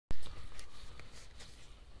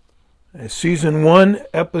Season 1,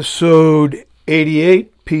 Episode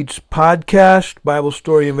 88, Pete's Podcast, Bible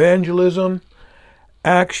Story Evangelism,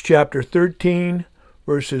 Acts chapter 13,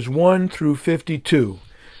 verses 1 through 52.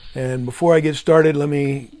 And before I get started, let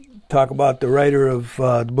me talk about the writer of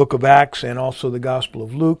the book of Acts and also the Gospel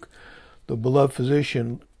of Luke, the beloved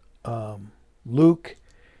physician Luke.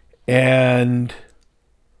 And,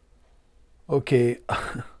 okay,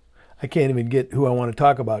 I can't even get who I want to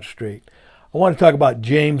talk about straight. I want to talk about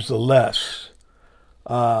James the Less,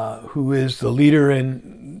 who is the leader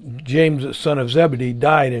in James, the son of Zebedee,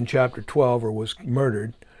 died in chapter 12 or was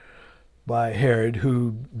murdered by Herod,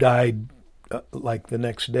 who died like the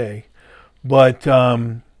next day. But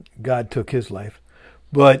God took his life.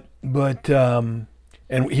 But and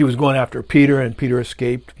he was going after Peter, and Peter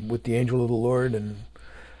escaped with the angel of the Lord, and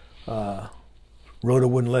Rhoda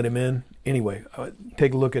wouldn't let him in. Anyway,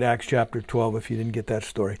 take a look at Acts chapter 12 if you didn't get that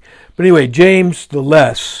story. But anyway, James the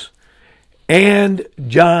Less and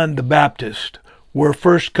John the Baptist were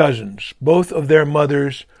first cousins. Both of their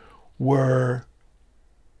mothers were...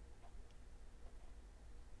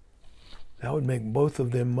 That would make both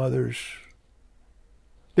of them mothers...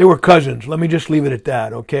 They were cousins. Let me just leave it at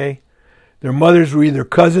that, okay? Their mothers were either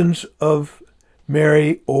cousins of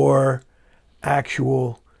Mary or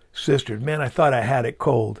actual sisters. Man, I thought I had it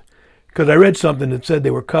cold. Because I read something that said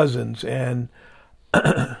they were cousins, and,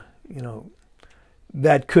 that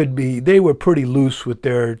could be, they were pretty loose with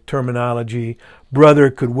their terminology.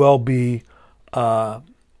 Brother could well be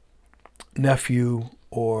nephew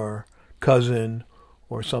or cousin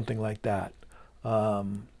or something like that,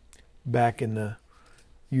 back in the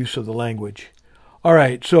use of the language. All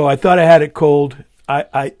right, so I thought I had it cold.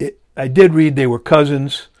 I did read they were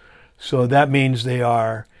cousins, so that means they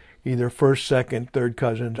are either first, second, third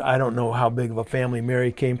cousins. I don't know how big of a family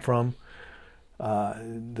Mary came from.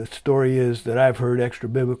 The story is that I've heard extra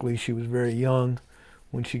biblically she was very young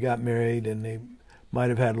when she got married, and they might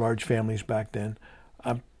have had large families back then.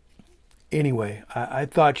 Anyway, I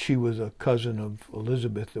thought she was a cousin of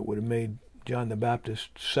Elizabeth that would have made John the Baptist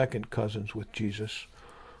second cousins with Jesus.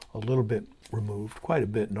 A little bit removed, quite a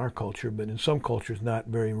bit in our culture, but in some cultures not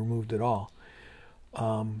very removed at all.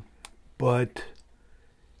 But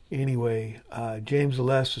anyway, James the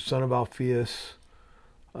Less, the son of Alphaeus.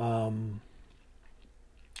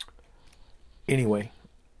 Anyway,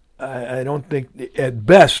 I don't think, at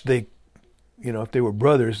best, they, if they were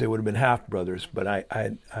brothers, they would have been half brothers. But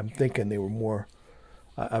I'm thinking they were more.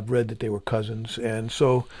 I've read that they were cousins, and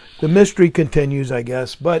so the mystery continues, I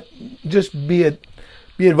guess. But just be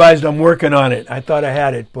advised, I'm working on it. I thought I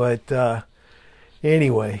had it, but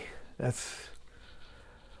anyway, that's.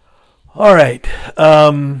 All right,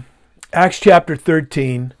 Acts chapter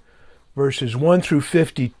 13, verses 1 through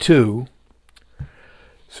 52.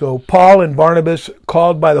 So Paul and Barnabas,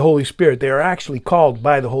 called by the Holy Spirit. They are actually called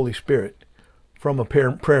by the Holy Spirit from a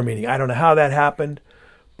prayer meeting. I don't know how that happened,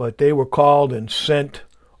 but they were called and sent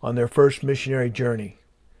on their first missionary journey.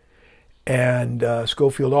 And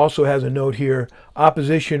Schofield also has a note here,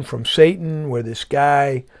 opposition from Satan, where this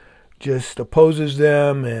guy just opposes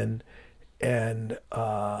them, and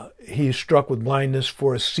he is struck with blindness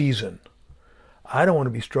for a season. I don't want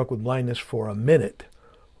to be struck with blindness for a minute,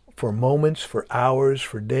 for moments, for hours,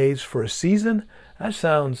 for days, for a season.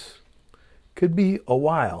 That could be a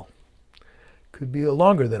while. Could be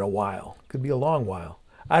longer than a while. Could be a long while.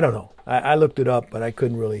 I don't know. I looked it up, but I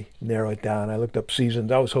couldn't really narrow it down. I looked up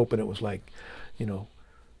seasons. I was hoping it was like,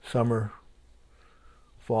 summer,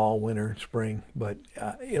 fall, winter, spring, but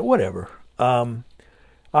whatever.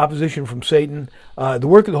 Opposition from Satan. The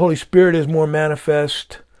work of the Holy Spirit is more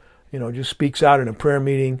manifest, just speaks out in a prayer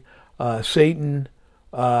meeting. Satan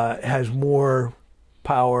has more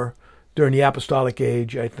power during the apostolic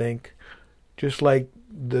age, I think. Just like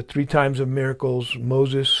the 3 times of miracles,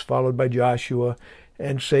 Moses followed by Joshua,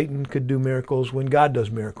 and Satan could do miracles when God does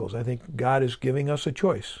miracles. I think God is giving us a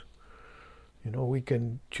choice. We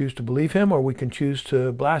can choose to believe him or we can choose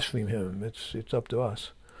to blaspheme him. It's up to us.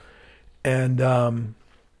 And I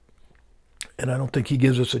don't think he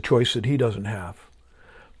gives us a choice that he doesn't have.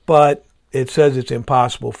 But it says it's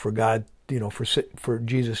impossible for God, for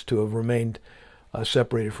Jesus to have remained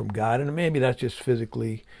separated from God. And maybe that's just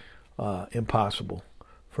physically impossible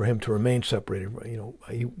for him to remain separated.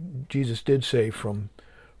 Jesus did say from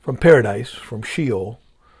paradise, from Sheol,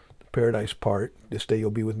 the paradise part, this day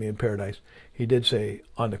you'll be with me in paradise. He did say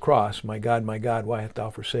on the cross, my God, why hast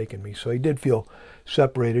thou forsaken me? So he did feel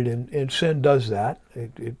separated, and sin does that.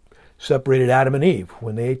 It separated Adam and Eve.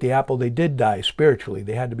 When they ate the apple, they did die spiritually.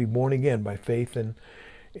 They had to be born again by faith in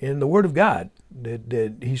the Word of God.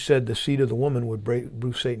 That he said the seed of the woman would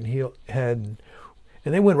bruise Satan's head,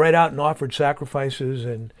 And they went right out and offered sacrifices,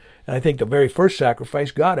 and I think the very first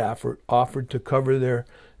sacrifice God offered to cover their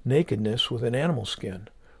nakedness with an animal skin,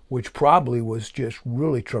 which probably was just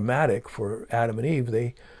really traumatic for Adam and Eve.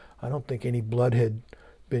 I don't think any blood had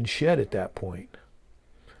been shed at that point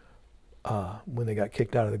when they got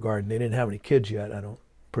kicked out of the garden. They didn't have any kids yet.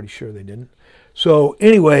 Pretty sure they didn't. So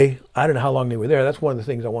anyway, I don't know how long they were there. That's one of the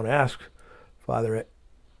things I want to ask Father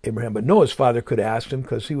Abraham. But Noah's father could have asked him,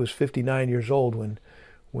 because he was 59 years old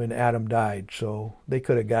when Adam died. So they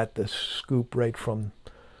could have got the scoop right from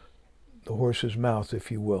the horse's mouth,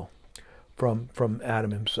 if you will, from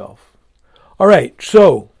Adam himself. All right,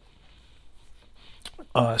 so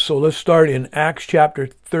let's start in Acts chapter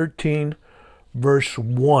 13, verse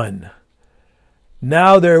 1.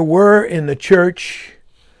 Now there were in the church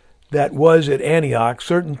that was at Antioch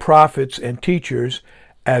certain prophets and teachers,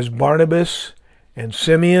 as Barnabas and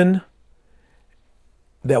Simeon,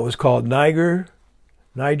 that was called Niger,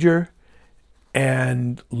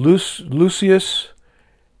 and Lucius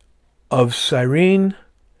of Cyrene,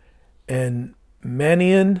 and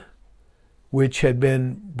Manaen, which had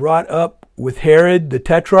been brought up with Herod the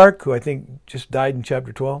Tetrarch, who I think just died in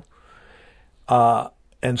chapter 12,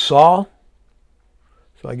 and Saul.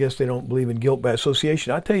 So I guess they don't believe in guilt by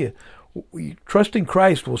association. I tell you, trusting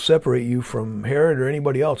Christ will separate you from Herod or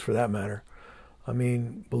anybody else for that matter. I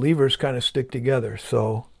mean, believers kind of stick together.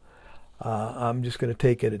 So I'm just going to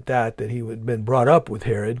take it at that he had been brought up with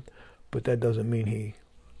Herod, but that doesn't mean he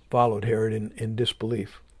followed Herod in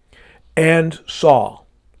disbelief. And Saul,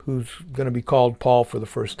 who's going to be called Paul for the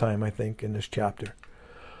first time, I think, in this chapter.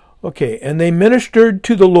 Okay, and they ministered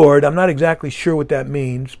to the Lord. I'm not exactly sure what that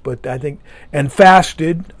means, but I think, and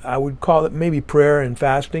fasted. I would call it maybe prayer and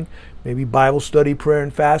fasting, maybe Bible study, prayer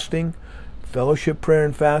and fasting, fellowship, prayer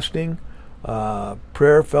and fasting,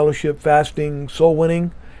 prayer, fellowship, fasting, soul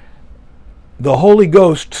winning. The Holy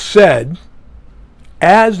Ghost said,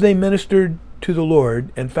 as they ministered to the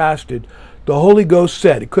Lord and fasted, the Holy Ghost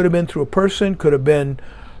said, it could have been through a person, could have been,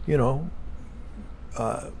 this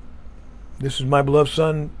is my beloved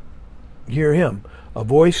Son, hear him. A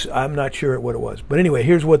voice, I'm not sure what it was. But anyway,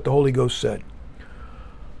 here's what the Holy Ghost said.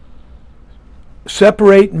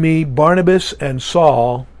 Separate me, Barnabas and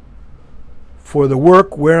Saul, for the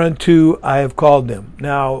work whereunto I have called them.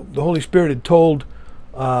 Now, the Holy Spirit had told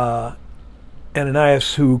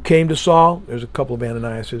Ananias, who came to Saul. There's a couple of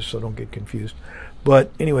Ananiases, so don't get confused.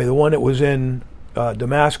 But anyway, the one that was in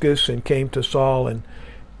Damascus and came to Saul, and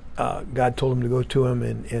God told him to go to him,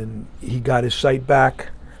 and he got his sight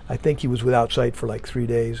back. I think he was without sight for like 3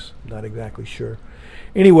 days. Not exactly sure.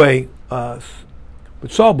 Anyway, but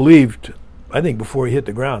Saul believed, I think, before he hit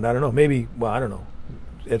the ground. I don't know. Maybe, I don't know.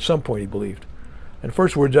 At some point he believed. And the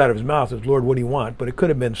first words out of his mouth is, Lord, what do you want? But it could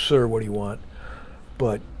have been, Sir, what do you want?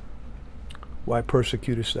 But why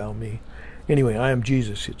persecutest thou me? Anyway, I am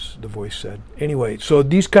Jesus, the voice said. Anyway, so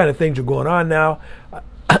these kind of things are going on now.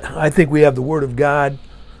 I think we have the Word of God.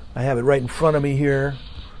 I have it right in front of me here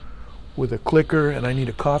with a clicker, and I need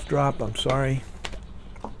a cough drop. I'm sorry.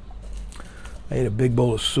 I ate a big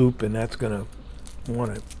bowl of soup, and that's going to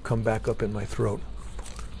want to come back up in my throat.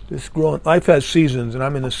 Life has seasons, and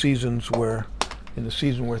I'm in the season where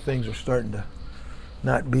things are starting to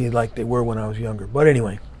not be like they were when I was younger. But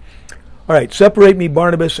anyway. All right, separate me,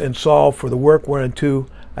 Barnabas and Saul, for the work whereunto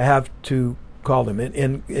I have to call them.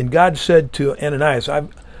 And God said to Ananias,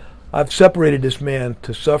 I've separated this man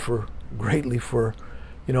to suffer greatly for,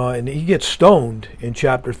 and he gets stoned in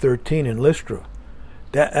chapter 13 in Lystra.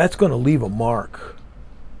 That's going to leave a mark.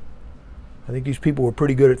 I think these people were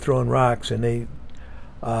pretty good at throwing rocks, and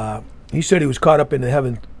he said he was caught up into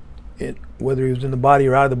heaven. Whether he was in the body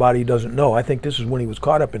or out of the body, he doesn't know. I think this is when he was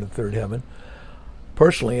caught up in the third heaven.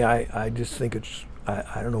 Personally, I just think it's,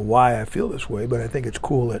 I don't know why I feel this way, but I think it's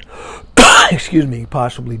cool that, he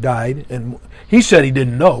possibly died. And he said he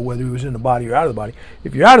didn't know whether he was in the body or out of the body.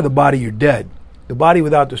 If you're out of the body, you're dead. The body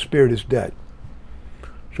without the spirit is dead.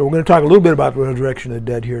 So we're going to talk a little bit about the resurrection of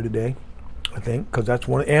the dead here today, I think, because that's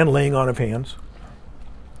one, and laying on of hands.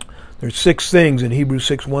 There's 6 things in Hebrews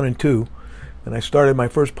 6:1 and 2, and I started my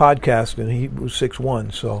first podcast in Hebrews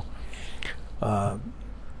 6:1, so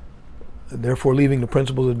therefore, leaving the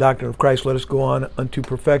principles of the doctrine of Christ, let us go on unto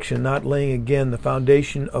perfection, not laying again the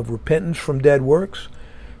foundation of repentance from dead works,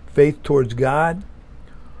 faith towards God,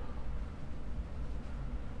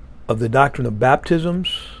 of the doctrine of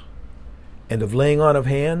baptisms, and of laying on of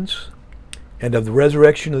hands, and of the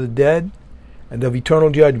resurrection of the dead, and of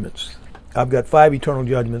eternal judgments. I've got 5 eternal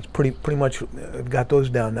judgments. Pretty much I've got those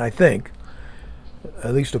down, I think.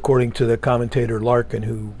 At least according to the commentator Larkin,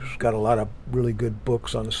 who's got a lot of really good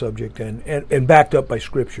books on the subject and backed up by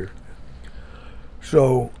Scripture.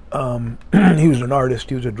 So he was an artist.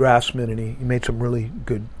 He was a draftsman, and he made some really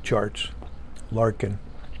good charts. Larkin.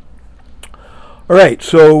 All right,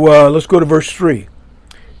 so let's go to verse 3.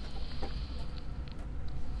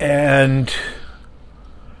 And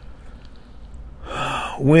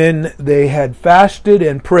when they had fasted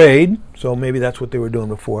and prayed, so maybe that's what they were doing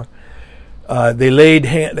before, they laid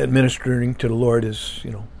hand, administering to the Lord is,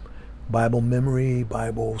 Bible memory,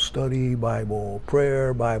 Bible study, Bible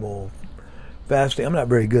prayer, Bible fasting. I'm not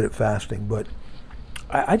very good at fasting, but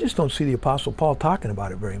I just don't see the Apostle Paul talking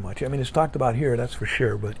about it very much. I mean, it's talked about here, that's for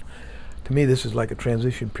sure, but to me this is like a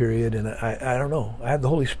transition period, and I don't know. I have the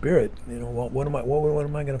Holy Spirit. What am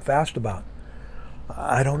I going to fast about?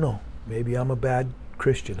 I don't know. Maybe I'm a bad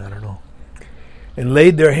Christian. I don't know. And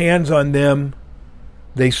laid their hands on them,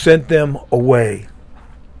 they sent them away.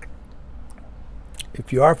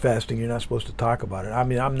 If you are fasting, you're not supposed to talk about it. I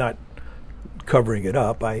mean, I'm not covering it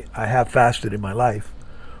up. I have fasted in my life.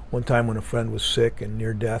 One time when a friend was sick and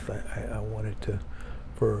near death, I wanted to,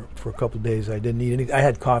 for a couple of days, I didn't eat anything. I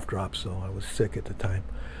had cough drops, so I was sick at the time.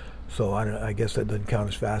 So I guess that doesn't count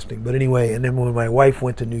as fasting. But anyway, and then when my wife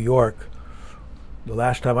went to New York, the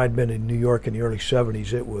last time I'd been in New York in the early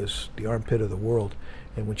 70s, it was the armpit of the world.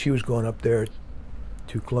 And when she was going up there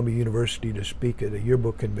to Columbia University to speak at a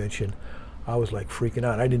yearbook convention, I was like freaking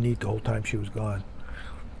out. I didn't eat the whole time she was gone.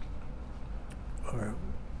 Or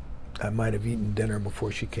I might have eaten dinner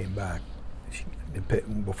before she came back,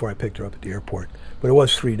 before I picked her up at the airport. But it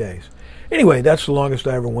was 3 days. Anyway, that's the longest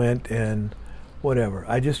I ever went, and whatever.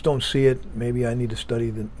 I just don't see it. Maybe I need to study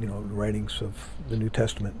the writings of the New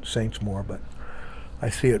Testament saints more, but I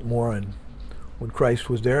see it more in when Christ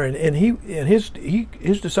was there, and his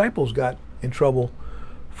disciples got in trouble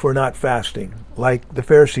for not fasting, like the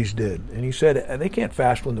Pharisees did. And he said they can't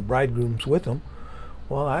fast when the bridegroom's with them.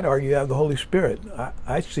 Well, I'd argue you have the Holy Spirit.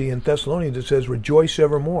 I see in Thessalonians it says, rejoice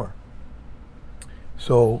evermore.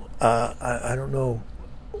 So I don't know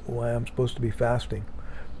why I'm supposed to be fasting.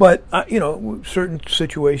 But, certain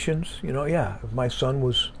situations, if my son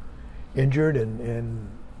was injured and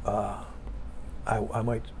I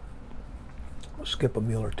might skip a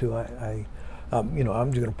meal or two. I'm just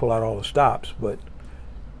going to pull out all the stops. But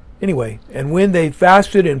anyway, and when they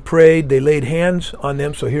fasted and prayed, they laid hands on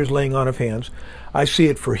them. So here's laying on of hands. I see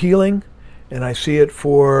it for healing, and I see it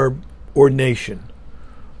for ordination,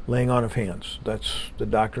 laying on of hands. That's the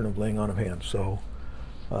doctrine of laying on of hands. So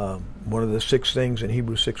one of the 6 things in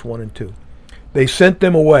Hebrews 6:1 and 2. They sent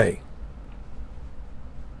them away.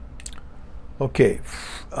 Okay,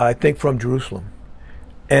 I think from Jerusalem.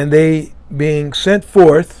 And they, being sent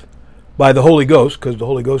forth by the Holy Ghost, because the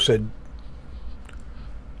Holy Ghost said,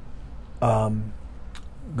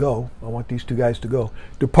 go, I want these 2 guys to go,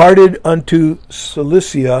 departed unto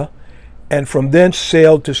Cilicia, and from thence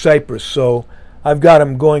sailed to Cyprus. So I've got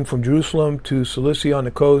them going from Jerusalem to Cilicia on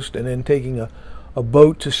the coast, and then taking a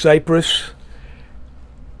boat to Cyprus.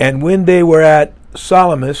 And when they were at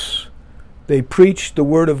Salamis, they preached the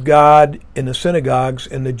word of God in the synagogues,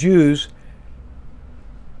 and the Jews,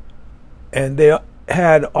 and they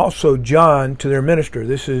had also John to their minister.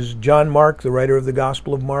 This is John Mark, the writer of the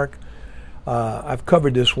Gospel of Mark. I've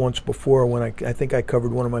covered this once before when I think I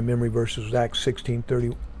covered one of my memory verses was Acts 13,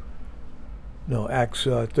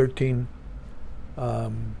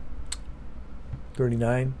 um,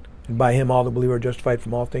 39. And by him all the believers are justified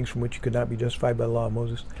from all things from which you could not be justified by the law of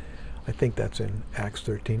Moses. I think that's in Acts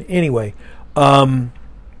 13. Anyway, and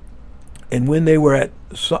when they were at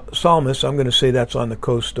Salamis, I'm going to say that's on the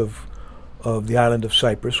coast of the island of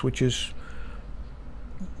Cyprus, which is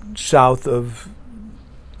south of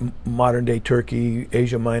modern-day Turkey,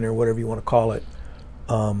 Asia Minor, whatever you want to call it.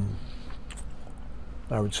 I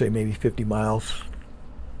would say maybe 50 miles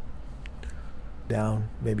down,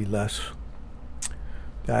 maybe less.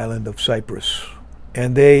 The island of Cyprus.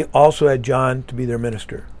 And they also had John to be their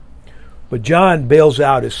minister. But John bails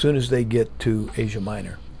out as soon as they get to Asia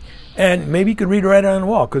Minor. And maybe you could read it right on the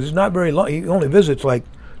wall, because it's not very long. He only visits like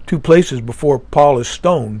 2 places before Paul is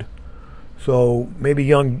stoned. So maybe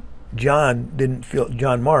young John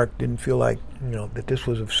Mark didn't feel like, that this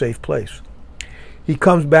was a safe place. He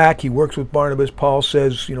comes back, he works with Barnabas. Paul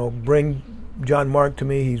says, bring John Mark to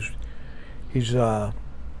me. He's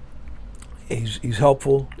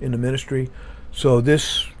helpful in the ministry. So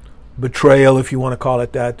this betrayal, if you want to call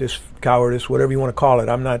it that, this cowardice, whatever you want to call it,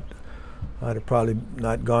 I'd have probably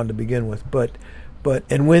not gone to begin with. But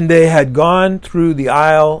and when they had gone through the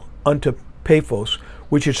isle unto Paphos,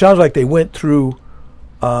 which it sounds like they went through,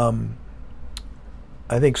 I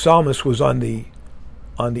think Salamis was on the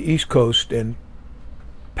east coast, and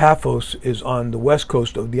Paphos is on the west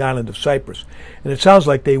coast of the island of Cyprus. And it sounds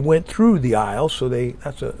like they went through the isle, so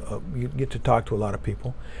you get to talk to a lot of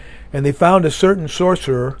people. And they found a certain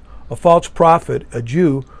sorcerer, a false prophet, a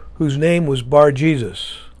Jew, whose name was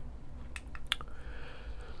Bar-Jesus,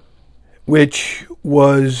 which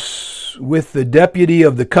was with the deputy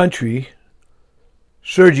of the country,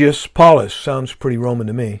 Sergius Paulus. Sounds pretty Roman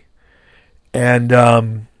to me. And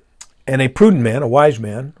a prudent man, a wise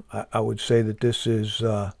man. I would say that this is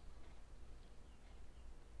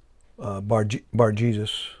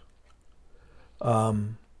Bar-Jesus,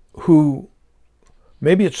 who,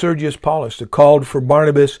 maybe it's Sergius Paulus, that called for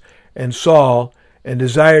Barnabas and Saul and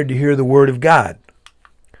desired to hear the word of God.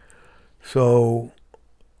 So,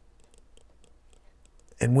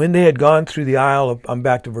 and when they had gone through the isle of, I'm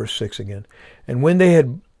back to verse 6 again. And when they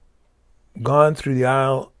had gone through the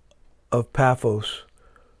isle of Paphos,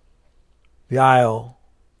 the isle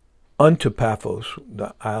unto Paphos,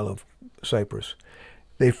 the isle of Cyprus,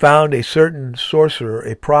 they found a certain sorcerer,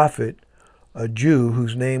 a prophet, a Jew,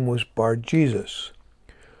 whose name was Bar-Jesus,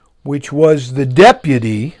 which was the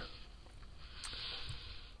deputy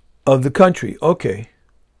of the country. Okay.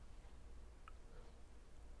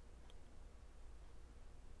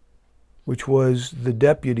 Which was the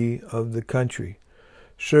deputy of the country.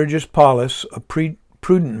 Sergius Paulus, a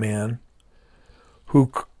prudent man,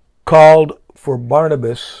 who called for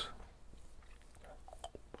Barnabas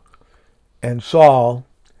and Saul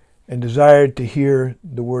and desired to hear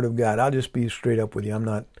the word of God. I'll just be straight up with you. I'm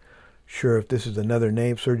not sure if this is another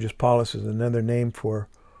name. Sergius Paulus is another name for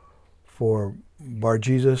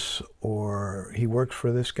Bar-Jesus, or he works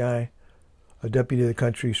for this guy, a deputy of the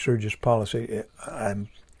country, Sergius Paulus. It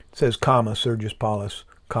says, comma, Sergius Paulus,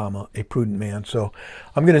 comma, a prudent man. So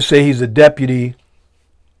I'm going to say he's a deputy,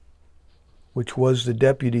 which was the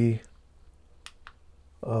deputy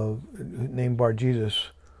of, named Bar-Jesus,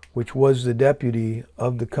 which was the deputy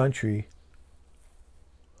of the country,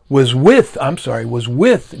 was with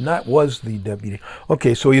the deputy.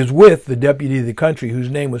 Okay, so he was with the deputy of the country, whose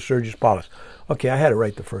name was Sergius Paulus. Okay, I had it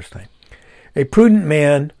right the first time. A prudent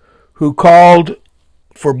man who called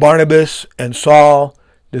for Barnabas and Saul,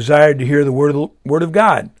 desired to hear the word of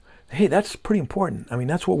God. Hey, that's pretty important. I mean,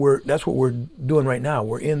 that's what we're doing right now.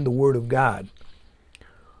 We're in the Word of God,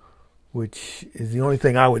 which is the only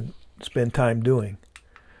thing I would spend time doing.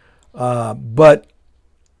 But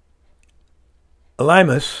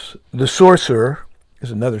Elymas, the sorcerer,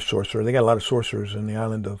 is another sorcerer. They got a lot of sorcerers in the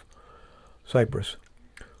island of Cyprus.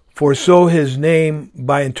 For so his name,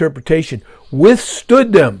 by interpretation,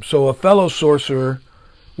 withstood them. So a fellow sorcerer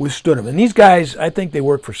withstood him. And these guys, I think they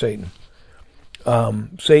work for Satan.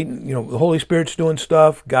 Satan, the Holy Spirit's doing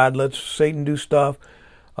stuff. God lets Satan do stuff.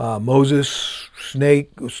 Moses,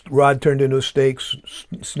 snake, rod turned into a snake.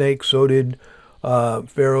 So did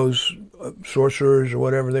Pharaoh's sorcerers or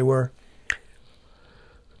whatever they were.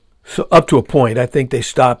 So up to a point, I think they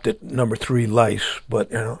stopped at number 3, lice.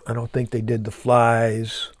 But I don't think they did the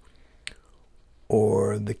flies,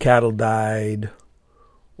 or the cattle died,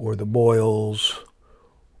 or the boils,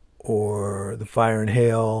 or the fire and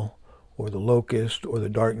hail, or the locust, or the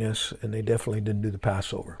darkness, and they definitely didn't do the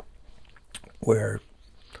Passover, where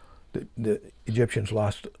the Egyptians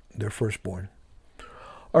lost their firstborn.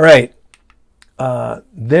 All right.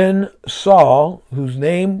 Then Saul,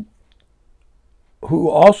 who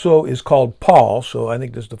also is called Paul, so I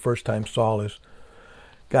think this is the first time Saul has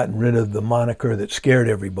gotten rid of the moniker that scared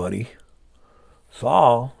everybody.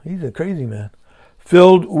 Saul, he's a crazy man.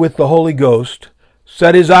 Filled with the Holy Ghost,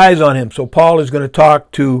 set his eyes on him. So Paul is going to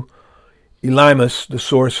talk to Elymas, the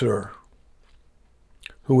sorcerer,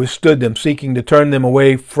 who withstood them, seeking to turn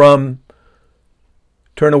away the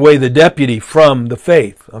deputy from the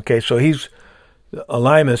faith. Okay, so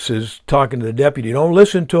Elymas is talking to the deputy. Don't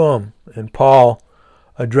listen to him. And Paul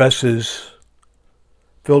addresses,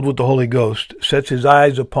 filled with the Holy Ghost, sets his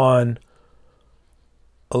eyes upon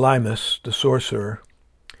Elymas, the sorcerer,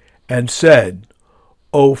 and said,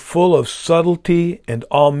 O full of subtlety and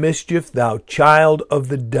all mischief, thou child of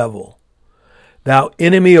the devil, thou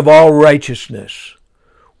enemy of all righteousness,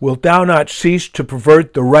 wilt thou not cease to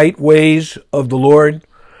pervert the right ways of the Lord?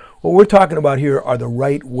 What we're talking about here are the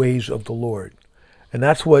right ways of the Lord. And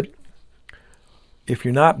that's what, if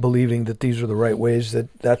you're not believing that these are the right ways,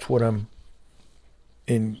 that's what I'm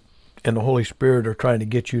in, and the Holy Spirit are trying to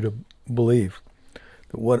get you to believe.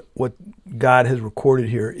 That what God has recorded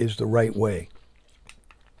here is the right way.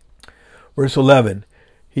 Verse 11,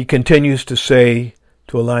 he continues to say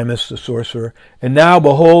to Elymas the sorcerer, And now,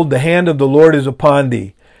 behold, the hand of the Lord is upon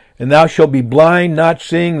thee, and thou shalt be blind, not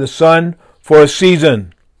seeing the sun for a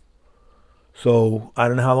season. So, I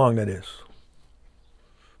don't know how long that is.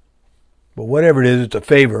 But whatever it is, it's a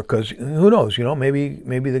favor, because who knows, maybe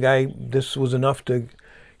the guy, this was enough to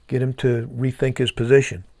get him to rethink his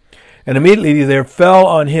position. And immediately there fell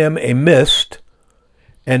on him a mist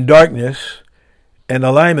and darkness, and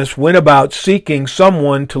Elymas went about seeking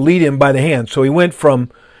someone to lead him by the hand. So he went from,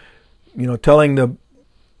 telling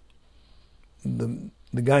the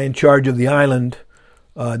guy in charge of the island,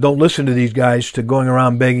 don't listen to these guys, to going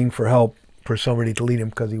around begging for help for somebody to lead him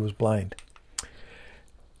because he was blind.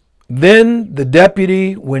 Then the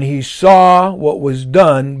deputy, when he saw what was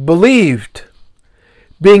done, believed,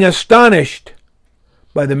 being astonished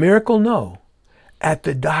by the miracle, no, at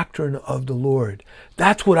the doctrine of the Lord.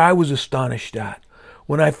 That's what I was astonished at.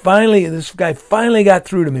 When this guy finally got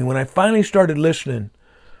through to me, when I finally started listening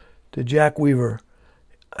to Jack Weaver,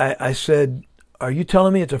 I said, are you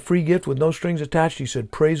telling me it's a free gift with no strings attached? He said,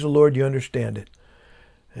 praise the Lord, you understand it.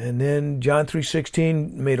 And then John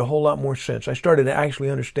 3:16 made a whole lot more sense. I started actually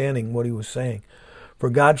understanding what he was saying. For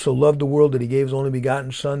God so loved the world that he gave his only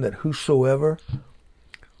begotten Son, that whosoever,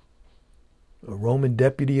 a Roman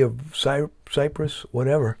deputy of Cyprus,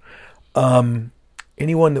 whatever,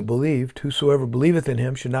 anyone that believed, whosoever believeth in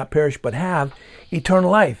him should not perish but have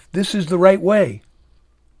eternal life. This is the right way.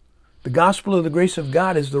 The gospel of the grace of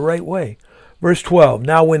God is the right way. Verse 12,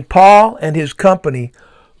 now when Paul and his company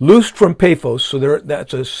loosed from Paphos, so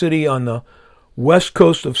that's a city on the west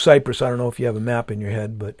coast of Cyprus. I don't know if you have a map in your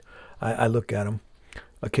head, but I look at them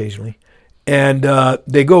occasionally. And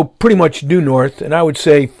they go pretty much due north, and I would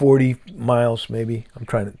say 40 miles maybe. I'm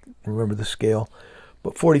trying to remember the scale.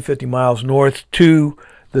 But 40, 50 miles north to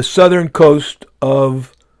the southern coast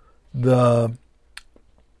of the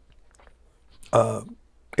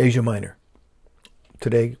Asia Minor.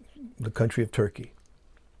 Today, the country of Turkey.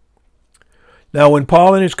 Now, when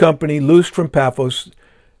Paul and his company loosed from Paphos,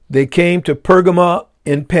 they came to Pergama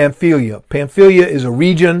in Pamphylia. Pamphylia is a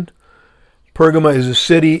region. Pergama is a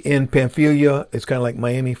city in Pamphylia. It's kind of like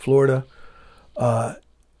Miami, Florida.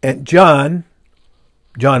 And John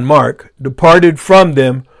Mark, departed from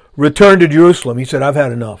them, returned to Jerusalem. He said, I've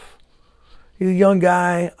had enough. He's a young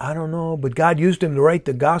guy, I don't know, but God used him to write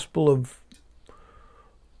the Gospel of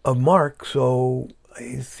Mark, so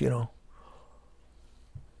he's,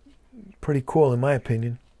 pretty cool in my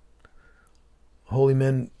opinion. Holy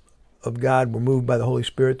men of God were moved by the Holy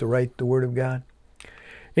Spirit to write the Word of God.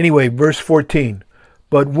 Anyway, verse 14.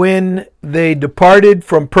 But when they departed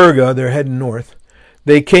from Perga, they're heading north,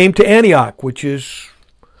 they came to Antioch, which is,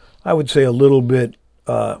 I would say, a little bit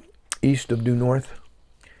east of due north,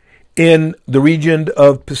 in the region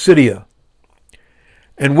of Pisidia,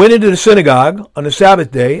 and went into the synagogue on the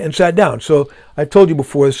Sabbath day and sat down. So I told you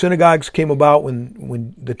before, the synagogues came about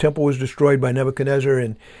when the temple was destroyed by Nebuchadnezzar,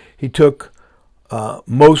 and he took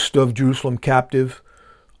most of Jerusalem captive.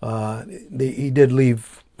 He did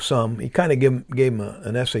leave some. He kind of gave them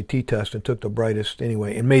an SAT test and took the brightest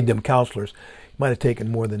anyway and made them counselors. He might have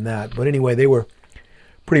taken more than that. But anyway, they were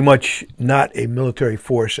pretty much not a military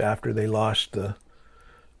force after they lost the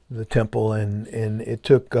temple, and it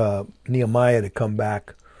took Nehemiah to come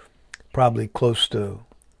back probably close to,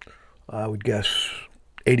 I would guess,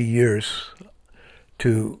 80 years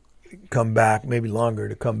to come back, maybe longer,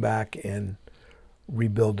 to come back and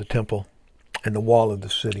rebuild the temple and the wall of the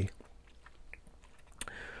city.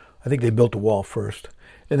 I think they built the wall first.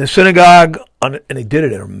 In the synagogue, and they did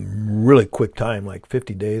it in a really quick time, like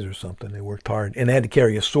 50 days or something. They worked hard. And they had to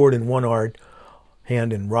carry a sword in one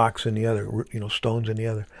hand and rocks in the other, stones in the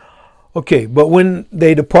other. Okay, but when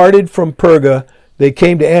they departed from Perga, they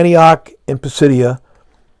came to Antioch in Pisidia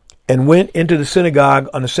and went into the synagogue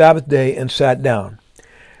on the Sabbath day and sat down.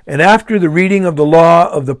 And after the reading of the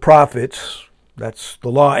law of the prophets, that's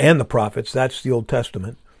the law and the prophets, that's the Old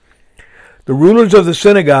Testament, the rulers of the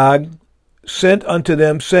synagogue sent unto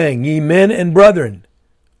them, saying, Ye men and brethren.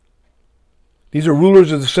 These are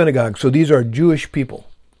rulers of the synagogue, so these are Jewish people.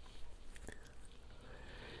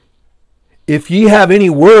 If ye have any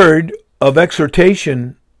word of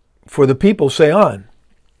exhortation for the people, say on.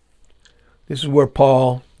 This is where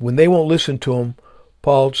Paul, when they won't listen to him,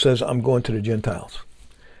 Paul says, I'm going to the Gentiles.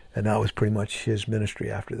 And that was pretty much his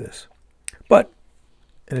ministry after this. But,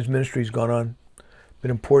 and his ministry's gone on,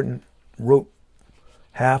 been important, wrote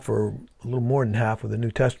half or a little more than half of the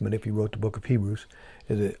New Testament if he wrote the book of Hebrews,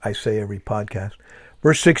 as I say every podcast.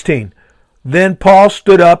 Verse 16, Then Paul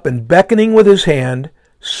stood up and beckoning with his hand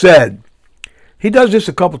said, he does this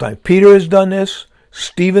a couple times. Peter has done this.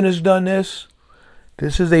 Stephen has done this.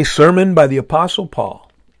 This is a sermon by the Apostle Paul.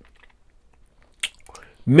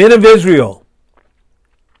 Men of Israel,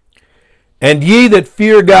 and ye that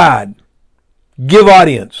fear God, give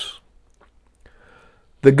audience.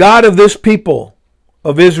 The God of this people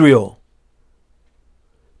of Israel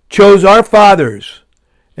chose our fathers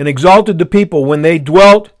and exalted the people when they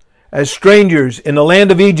dwelt as strangers in the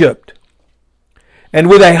land of Egypt. And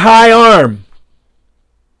with a high arm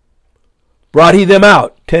brought he them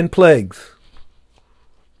out, 10 plagues.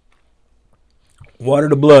 Water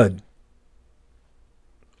to blood,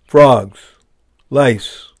 frogs,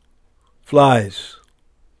 lice, flies.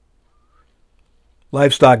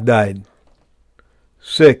 Livestock died.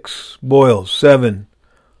 6 boils. 7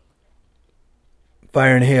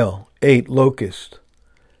 fire and hail. 8 locust.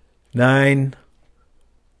 9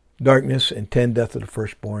 darkness, and 10 death of the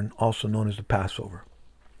firstborn, also known as the Passover.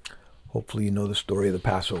 Hopefully you know the story of the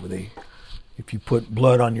Passover. If you put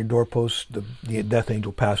blood on your doorpost, the death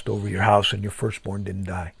angel passed over your house and your firstborn didn't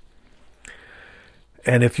die.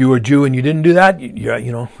 And if you were a Jew and you didn't do that,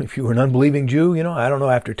 if you were an unbelieving Jew, I don't know,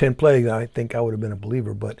 after 10 plagues, I think I would have been a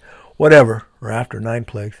believer, but whatever, or after 9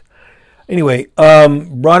 plagues. Anyway,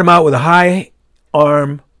 brought him out with a high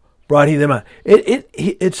arm, brought he them out.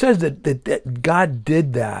 It says that God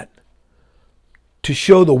did that to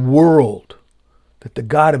show the world that the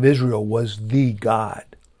God of Israel was the God.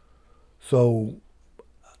 So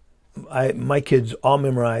my kids all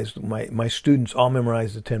memorized, my students all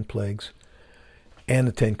memorized the 10 plagues and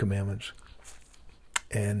the 10 commandments.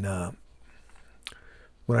 And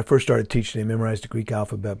when I first started teaching, they memorized the Greek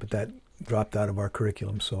alphabet, but that dropped out of our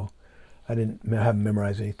curriculum, so I haven't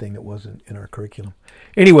memorized anything that wasn't in our curriculum.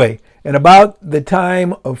 Anyway, and about the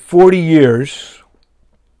time of 40 years,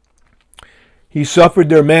 he suffered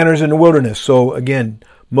their manners in the wilderness. So again,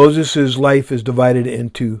 Moses' life is divided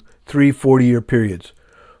into 3 40-year periods.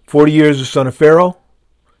 40 years the son of Pharaoh,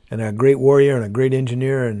 and a great warrior and a great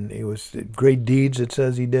engineer, and he was great deeds, it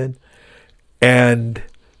says he did. And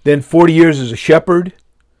then 40 years as a shepherd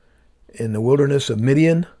in the wilderness of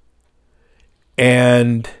Midian,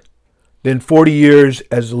 and then 40 years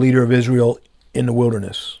as the leader of Israel in the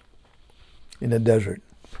wilderness, in the desert.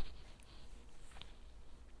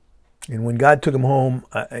 And when God took him home,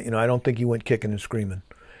 I don't think he went kicking and screaming.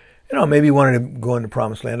 Maybe he wanted to go into the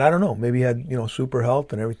promised land. I don't know. Maybe he had, super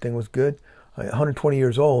health and everything was good. 120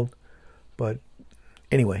 years old. But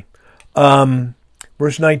anyway,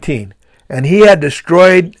 verse 19. And he had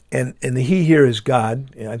destroyed, and the he here is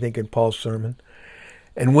God, I think in Paul's sermon.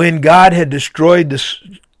 And when God had destroyed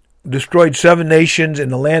 7 nations in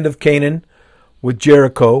the land of Canaan with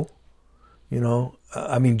Jericho,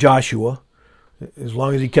 Joshua, as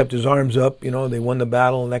long as he kept his arms up, they won the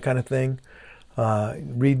battle and that kind of thing.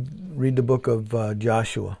 Read the book of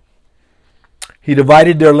Joshua. He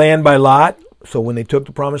divided their land by lot. So when they took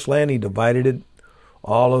the promised land, he divided it,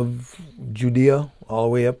 all of Judea, all the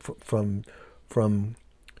way up from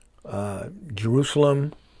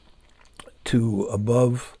Jerusalem to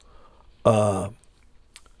above the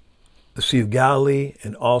Sea of Galilee,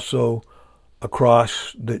 and also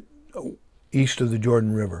across the east of the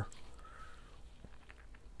Jordan River.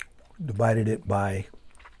 Divided it by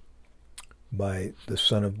the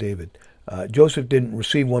son of David. Joseph didn't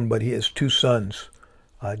receive one, but his 2 sons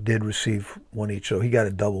did receive one each. So he got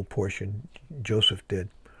a double portion. Joseph did.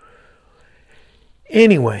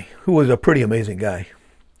 Anyway, who was a pretty amazing guy.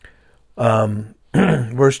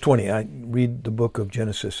 Verse 20. I read the book of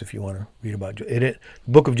Genesis if you want to read about it.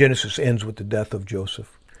 The book of Genesis ends with the death of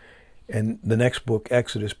Joseph. And the next book,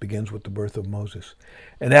 Exodus, begins with the birth of Moses.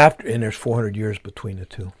 And there's 400 years between the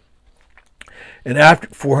two. And after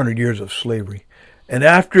 400 years of slavery. And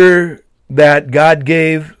after that, God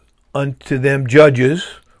gave unto them judges,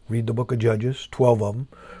 read the book of Judges, 12 of them,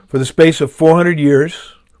 for the space of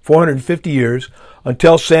 450 years,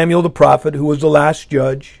 until Samuel the prophet, who was the last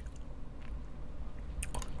judge.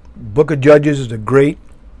 Book of Judges is a great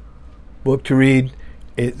book to read.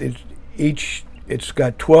 It's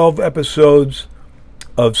got 12 episodes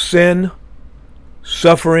of sin,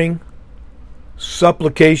 suffering,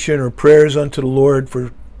 supplication or prayers unto the Lord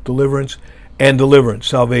for deliverance,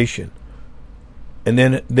 salvation. And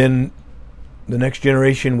then the next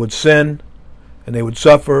generation would sin, and they would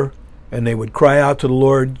suffer, and they would cry out to the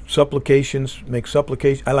Lord, supplications, make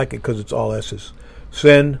supplication. I like it because it's all S's.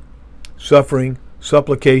 Sin, suffering,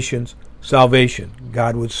 supplications, salvation.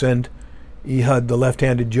 God would send Ehud, the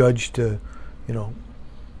left-handed judge, to,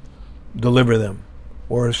 deliver them.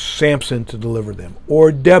 Or Samson to deliver them.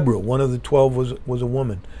 Or Deborah, one of the 12 was a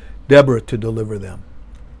woman. Deborah to deliver them.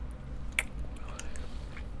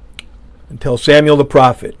 Until Samuel the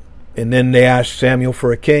prophet. And then they asked Samuel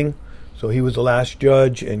for a king. So he was the last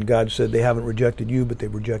judge, and God said, they haven't rejected you, but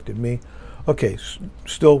they've rejected me. Okay,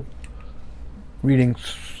 still reading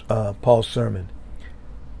Paul's sermon.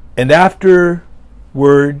 And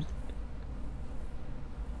afterward,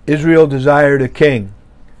 Israel desired a king.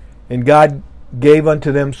 And God gave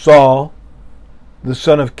unto them Saul, the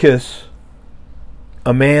son of Kish,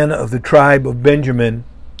 a man of the tribe of Benjamin,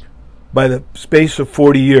 by the space of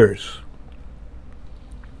 40 years.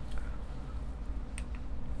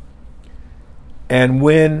 And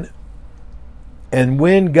when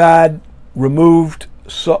God removed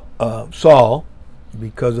Saul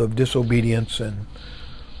because of disobedience and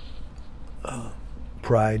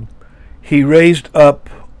pride, he raised up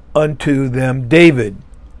unto them David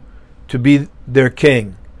to be their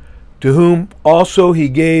king, to whom also he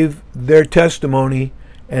gave their testimony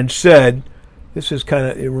and said, this is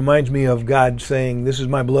it reminds me of God saying, this is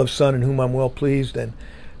my beloved son in whom I'm well pleased. And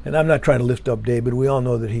I'm not trying to lift up David. We all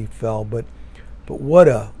know that he fell, but what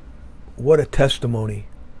a testimony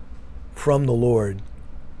from the Lord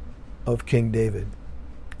of King David.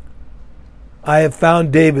 I have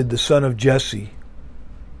found David, the son of Jesse,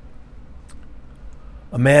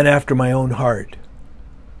 a man after my own heart,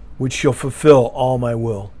 which shall fulfill all my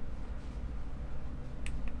will.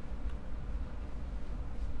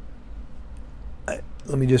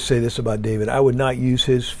 Let me just say this about David. I would not use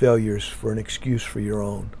his failures for an excuse for your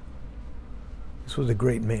own. This was a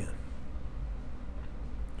great man.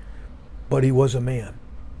 But he was a man.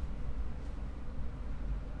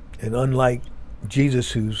 And unlike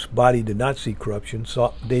Jesus, whose body did not see corruption,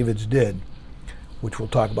 David's did, which we'll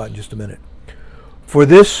talk about in just a minute. For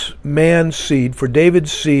this man's seed, for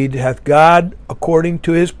David's seed, hath God, according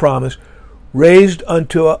to his promise, raised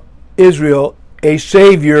unto Israel a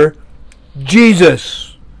Savior,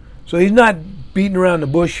 Jesus. So he's not beating around the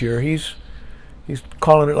bush here. He's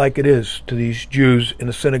calling it like it is to these Jews in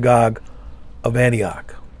the synagogue of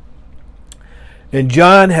Antioch. And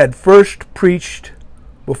John had first preached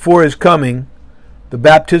before his coming the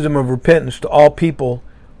baptism of repentance to all people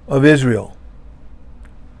of Israel.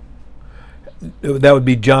 That would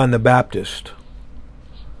be John the Baptist.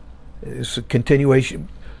 It's a continuation.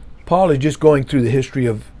 Paul is just going through the history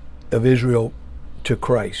of Israel to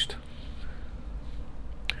Christ.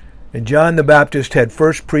 And John the Baptist had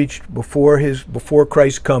first preached before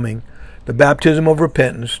Christ's coming the baptism of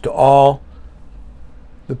repentance to all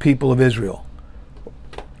the people of Israel.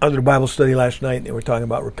 Under the Bible study last night, they were talking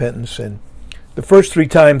about repentance, and the first 3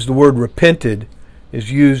 times the word repented is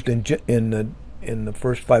used in the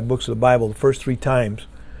first 5 books of the Bible. The first 3 times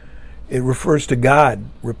it refers to God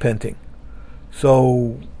repenting.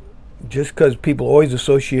 So just because people always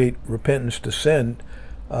associate repentance to sin,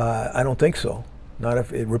 I don't think so. Not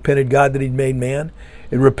if it repented God that he'd made man.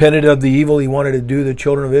 It repented of the evil he wanted to do the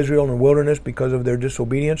children of Israel in the wilderness because of their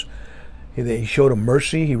disobedience. He showed them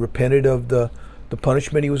mercy. He repented of the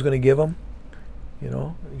punishment he was going to give them. You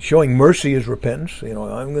know, showing mercy is repentance. You know,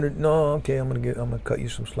 I'm going to cut you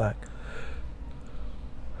some slack.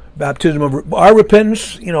 Baptism of our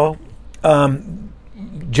repentance. You know,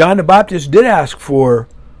 John the Baptist did ask for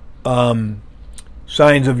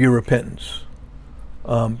signs of your repentance.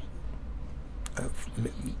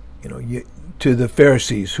 To the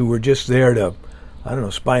Pharisees who were just there to,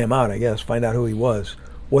 spy him out, I guess, find out who he was,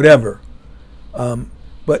 whatever.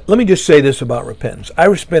 But let me just say this about repentance. I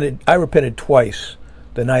repented twice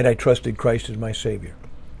the night I trusted Christ as my Savior.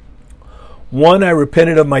 One, I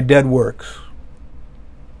repented of my dead works.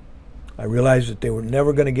 I realized that they were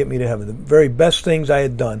never going to get me to heaven. The very best things I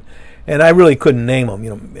had done, and I really couldn't name them.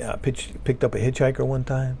 You know, I picked up a hitchhiker one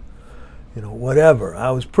time. You know, whatever.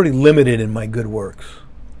 I was pretty limited in my good works.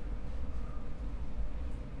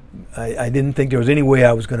 I didn't think there was any way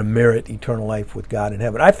I was going to merit eternal life with God in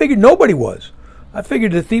heaven. I figured nobody was. I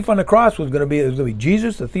figured the thief on the cross was going to be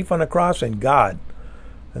Jesus, the thief on the cross, and God,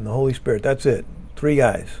 and the Holy Spirit. That's it. 3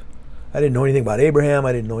 guys. I didn't know anything about Abraham.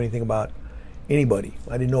 I didn't know anything about anybody.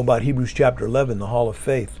 I didn't know about Hebrews chapter 11, the hall of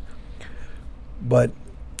faith. But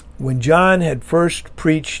when John had first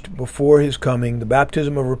preached before his coming the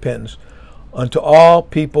baptism of repentance unto all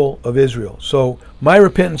people of Israel. So my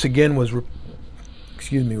repentance again was,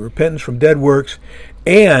 repentance from dead works,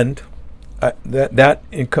 and that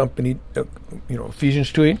accompanied,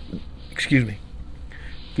 Ephesians 2:8.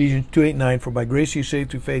 Ephesians 2:8-9. For by grace you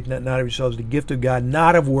saved through faith, not of yourselves, the gift of God,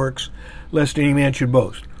 not of works, lest any man should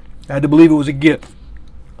boast. I had to believe it was a gift.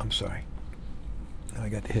 I'm sorry. Now I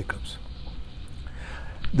got the hiccups.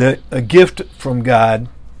 A gift from God,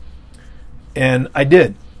 and I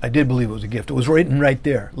did believe it was a gift. It was written right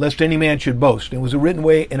there, lest any man should boast. It was written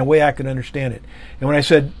in a way I could understand it. And when I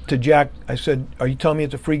said to Jack, I said, are you telling me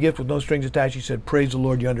it's a free gift with no strings attached? He said, praise the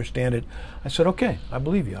Lord, you understand it. I said, okay, I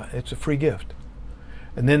believe you. It's a free gift.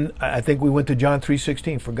 And then I think we went to John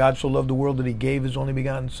 3:16. For God so loved the world that he gave his only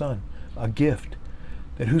begotten Son, a gift,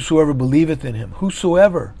 that whosoever believeth in him,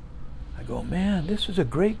 whosoever. I go, man, this is a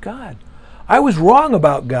great God. I was wrong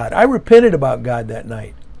about God. I repented about God that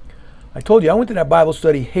night. I told you, I went to that Bible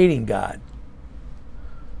study hating God.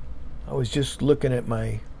 I was just looking at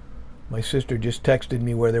my sister just texted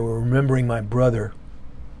me where they were remembering my brother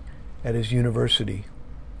at his university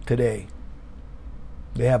today.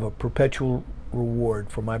 They have a perpetual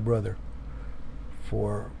reward for my brother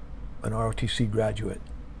for an ROTC graduate.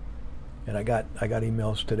 And I got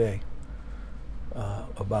emails today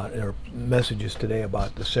or messages today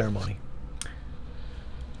about the ceremony.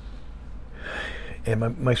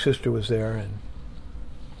 And my sister was there, and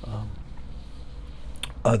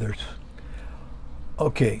others.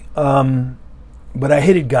 Okay, but I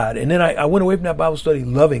hated God. And then I went away from that Bible study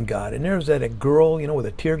loving God. And there was that girl, with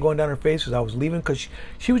a tear going down her face as I was leaving, because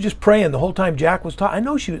she was just praying the whole time Jack was talking. I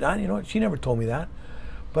know she was, she never told me that.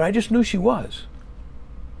 But I just knew she was.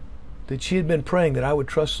 That she had been praying that I would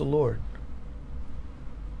trust the Lord.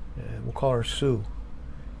 And we'll call her Sue.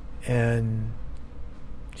 And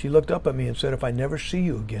she looked up at me and said, if I never see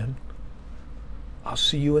you again, I'll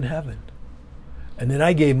see you in heaven. And then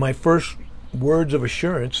I gave my first words of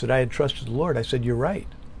assurance that I had trusted the Lord. I said, you're right.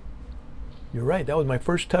 You're right. That was my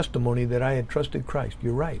first testimony that I had trusted Christ.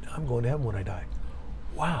 You're right. I'm going to heaven when I die.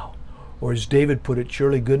 Wow. Or as David put it,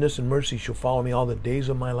 surely goodness and mercy shall follow me all the days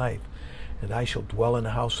of my life, and I shall dwell in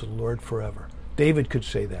the house of the Lord forever. David could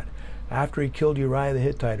say that after he killed Uriah the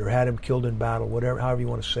Hittite or had him killed in battle, however you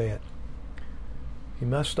want to say it. He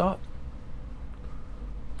messed up.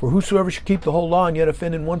 For whosoever should keep the whole law and yet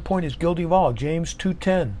offend in one point is guilty of all. James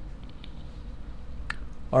 2:10.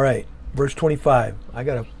 All right, verse 25. I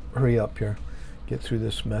got to hurry up here, get through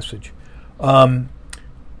this message. And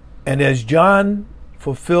as John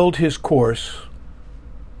fulfilled his course,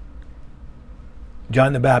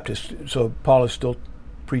 John the Baptist, so Paul is still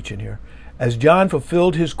preaching here. As John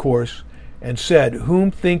fulfilled his course and said, whom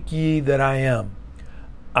think ye that I am?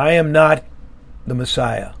 I am not the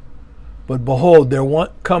Messiah. But behold, there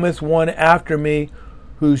cometh one after me,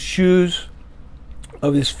 whose shoes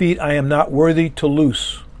of his feet I am not worthy to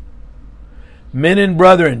loose. Men and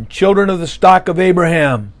brethren, children of the stock of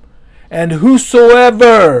Abraham, and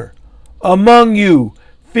whosoever among you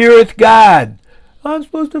feareth God. I'm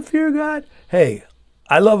supposed to fear God? Hey,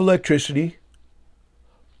 I love electricity,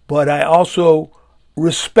 but I also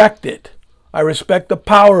respect it. I respect the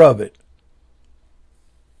power of it.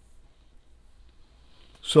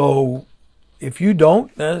 So if you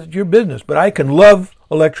don't, that's your business. But I can love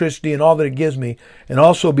electricity and all that it gives me and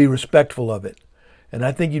also be respectful of it. And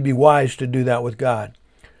I think you'd be wise to do that with God.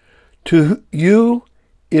 To you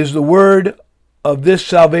is the word of this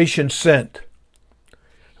salvation sent.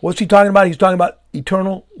 What's he talking about? He's talking about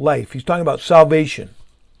eternal life. He's talking about salvation.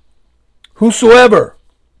 Whosoever.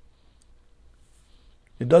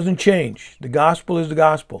 It doesn't change. The gospel is the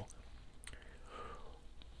gospel.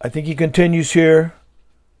 I think he continues here.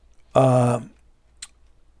 For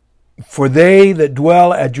they that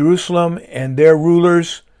dwell at Jerusalem and their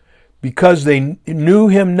rulers, because they knew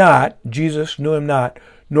him not, Jesus knew him not,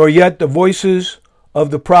 nor yet the voices of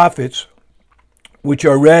the prophets, which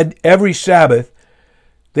are read every Sabbath,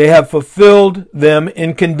 they have fulfilled them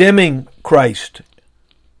in condemning Christ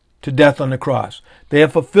to death on the cross. They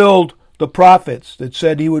have fulfilled the prophets that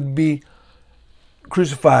said he would be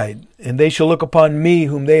crucified, and they shall look upon me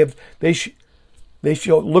whom they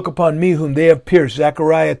shall look upon me whom they have pierced.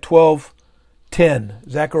 Zechariah 12:10.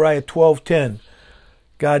 Zechariah 12:10.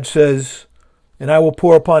 God says, and I will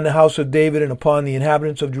pour upon the house of David and upon the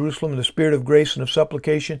inhabitants of Jerusalem the spirit of grace and of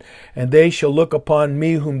supplication, and they shall look upon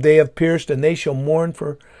me whom they have pierced, and they shall mourn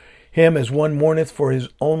for him as one mourneth for his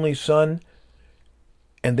only son,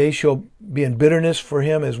 and they shall be in bitterness for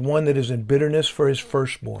him as one that is in bitterness for his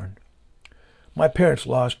firstborn. My parents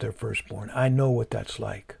lost their firstborn. I know what that's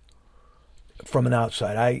like. From an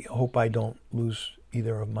outside, I hope I don't lose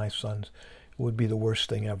either of my sons. It would be the worst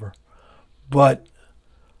thing ever. But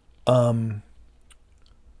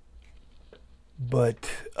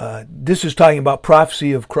this is talking about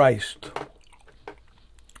prophecy of Christ.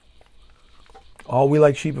 All we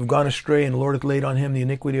like sheep have gone astray, and the Lord hath laid on him the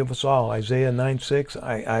iniquity of us all. Isaiah 9:6.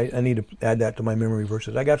 I need to add that to my memory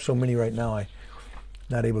verses. I got so many right now, I'm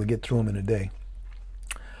not able to get through them in a day.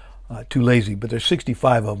 Too lazy, but there's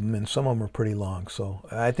 65 of them, and some of them are pretty long. So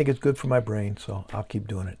I think it's good for my brain, so I'll keep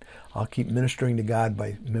doing it. I'll keep ministering to God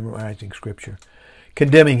by memorizing Scripture.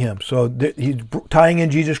 Condemning him. So he's tying in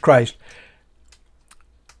Jesus Christ.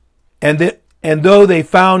 And though they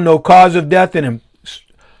found no cause of death in him,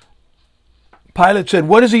 Pilate said,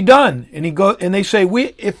 "What has he done?" And they say,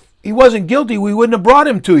 "If he wasn't guilty, we wouldn't have brought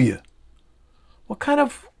him to you." What kind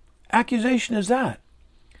of accusation is that?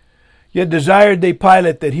 Yet desired they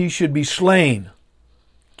Pilate that he should be slain,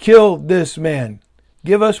 Kill this man.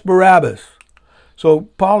 Give us Barabbas. So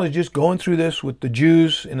Paul is just going through this with the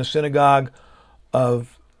Jews in the synagogue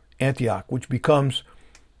of Antioch, which becomes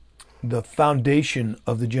the foundation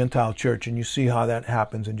of the Gentile church. And you see how that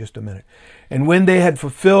happens in just a minute. And when they had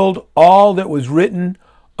fulfilled all that was written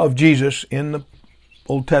of Jesus in the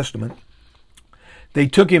Old Testament, they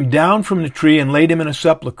took him down from the tree and laid him in a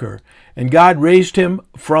sepulchre. And God raised him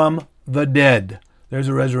from the dead. There's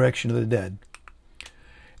a resurrection of the dead.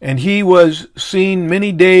 And he was seen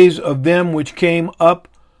many days of them which came up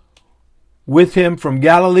with him from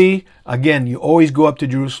Galilee. Again, you always go up to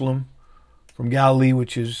Jerusalem from Galilee,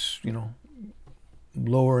 which is,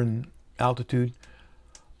 lower in altitude,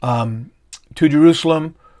 to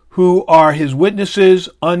Jerusalem, who are his witnesses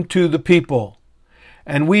unto the people.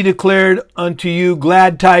 And we declared unto you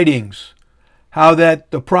glad tidings, how that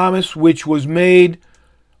the promise which was made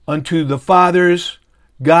unto the fathers,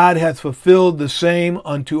 God hath fulfilled the same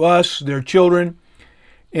unto us, their children,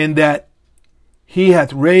 in that he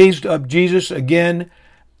hath raised up Jesus again,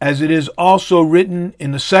 as it is also written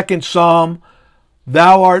in the second Psalm,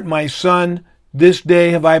 Thou art my son, this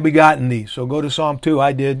day have I begotten thee. So go to Psalm 2,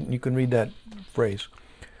 I did, you can read that phrase.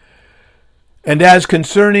 And as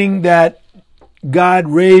concerning that God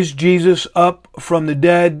raised Jesus up from the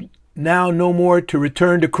dead, now no more to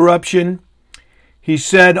return to corruption, he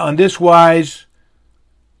said on this wise,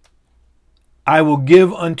 I will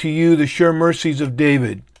give unto you the sure mercies of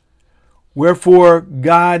David. Wherefore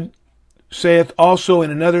God saith also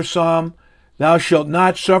in another psalm, Thou shalt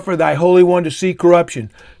not suffer thy Holy One to see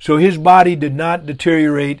corruption. So his body did not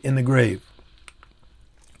deteriorate in the grave.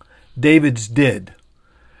 David's did.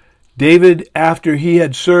 David, after he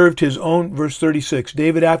had served his own, verse 36,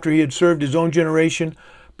 David, after he had served his own generation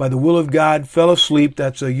by the will of God, fell asleep,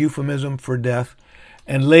 that's a euphemism for death,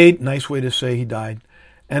 and laid, nice way to say he died,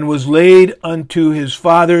 and was laid unto his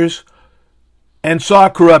fathers, and saw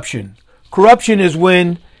corruption. Corruption is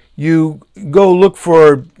when you go look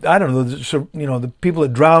for, the people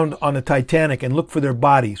that drowned on the Titanic and look for their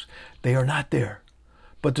bodies. They are not there.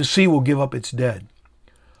 But the sea will give up its dead.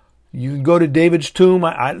 You can go to David's tomb.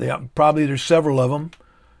 Probably there's several of them.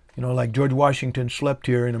 Like George Washington slept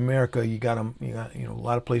here in America. You got them. A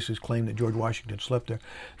lot of places claim that George Washington slept there.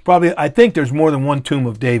 I think there's more than one tomb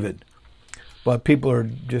of David. But people are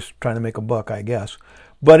just trying to make a buck, I guess.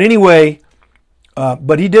 But anyway,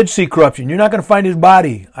 but he did see corruption. You're not going to find his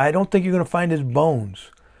body. I don't think you're going to find his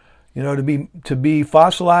bones. To be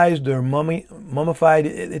fossilized or mummified,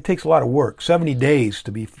 it takes a lot of work. 70 days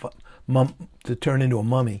to be to turn into a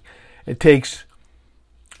mummy. It takes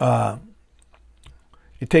the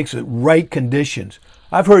right conditions.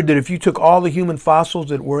 I've heard that if you took all the human fossils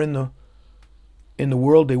that were in the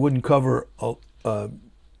world, they wouldn't cover a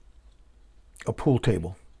pool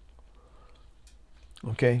table.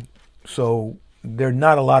 Okay, so there are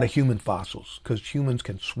not a lot of human fossils because humans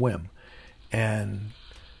can swim and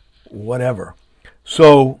whatever.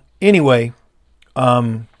 So anyway,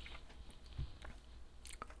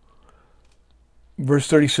 verse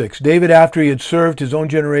 36, David, after he had served his own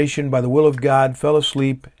generation by the will of God, fell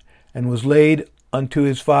asleep and was laid unto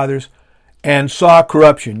his fathers and saw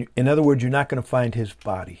corruption. In other words, you're not going to find his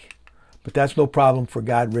body. But that's no problem for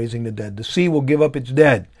God raising the dead. The sea will give up its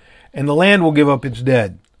dead, and the land will give up its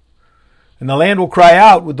dead. And the land will cry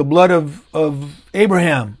out with the blood of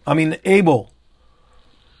Abel.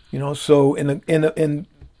 So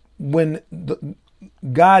when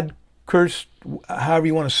God cursed, however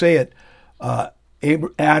you want to say it,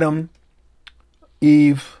 Adam,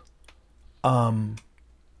 Eve,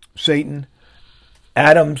 Satan,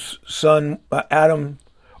 Adam's son,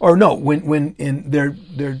 when in their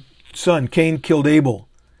son Cain killed Abel,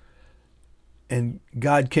 and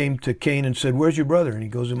God came to Cain and said, "Where's your brother?" And he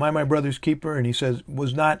goes, "Am I my brother's keeper?" And he says,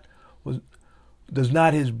 "Does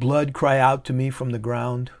not his blood cry out to me from the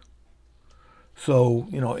ground?" So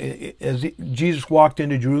as Jesus walked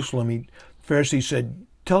into Jerusalem, the Pharisees said,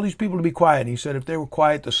 "Tell these people to be quiet." And he said, "If they were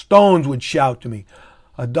quiet, the stones would shout to me."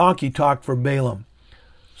 A donkey talked for Balaam.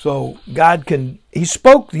 So he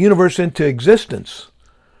spoke the universe into existence.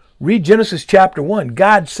 Read Genesis chapter 1.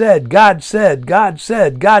 God said, God said, God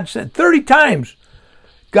said, God said. 30 times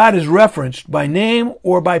God is referenced by name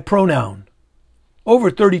or by pronoun.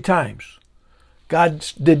 Over 30 times. God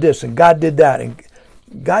did this and God did that. And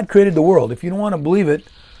God created the world. If you don't want to believe it,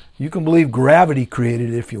 you can believe gravity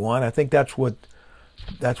created it if you want. I think that's what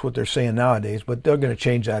they're saying nowadays. But they're going to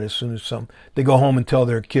change that as soon as they go home and tell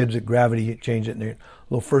their kids that gravity changed it. And their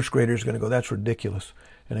little first graders are going to go, "That's ridiculous."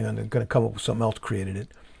 And they're going to come up with something else created it.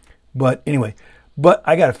 But anyway,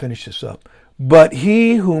 I got to finish this up. But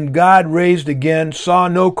he whom God raised again saw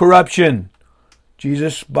no corruption.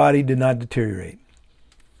 Jesus' body did not deteriorate.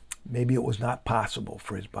 Maybe it was not possible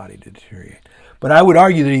for his body to deteriorate. But I would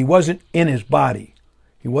argue that he wasn't in his body.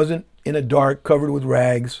 He wasn't in a dark, covered with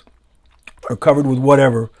rags, or covered with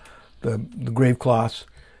whatever, the grave cloths.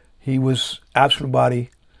 He was absent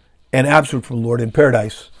body and absent from the Lord in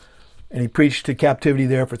paradise. And he preached to captivity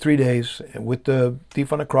there for 3 days with the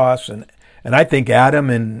thief on the cross. And I think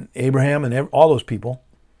Adam and Abraham and all those people,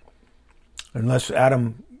 unless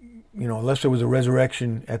unless there was a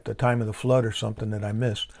resurrection at the time of the flood or something that I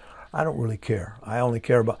missed, I don't really care. I only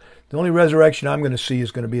care about, the only resurrection I'm going to see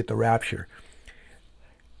is going to be at the rapture.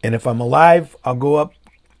 And if I'm alive, I'll go up,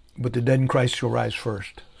 but the dead in Christ shall rise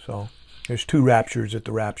first. So there's 2 raptures at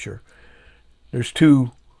the rapture. There's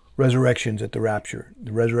 2 resurrections at the rapture.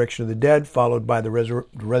 The resurrection of the dead followed by the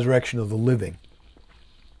resurrection of the living.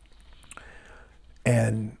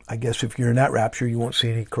 And I guess if you're in that rapture, you won't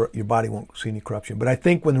see your body won't see any corruption. But I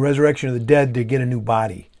think when the resurrection of the dead, they get a new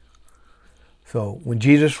body. So when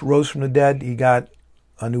Jesus rose from the dead, he got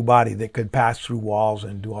a new body that could pass through walls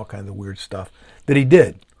and do all kinds of weird stuff that he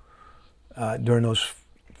did during those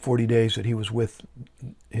 40 days that he was with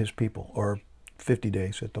his people, or 50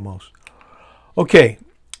 days at the most. Okay,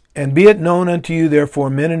 and be it known unto you,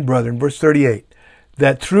 therefore, men and brethren, verse 38,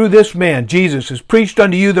 that through this man, Jesus, is preached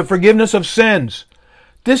unto you the forgiveness of sins.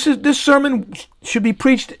 This sermon should be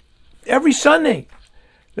preached every Sunday.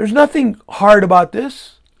 There's nothing hard about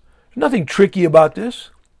this. There's nothing tricky about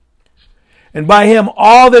this. And by him,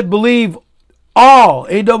 all that believe, all,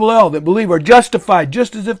 A-double-L, that believe are justified,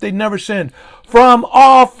 just as if they'd never sinned, from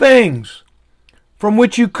all things from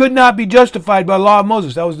which you could not be justified by the law of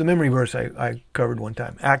Moses. That was the memory verse I covered one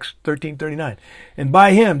time, Acts 13:39. And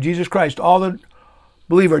by him, Jesus Christ, all that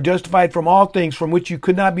believe are justified from all things from which you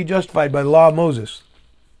could not be justified by the law of Moses.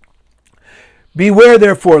 Beware,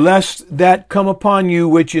 therefore, lest that come upon you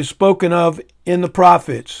which is spoken of in the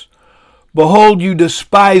prophets. Behold, you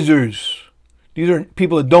despisers. These are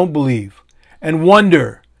people that don't believe and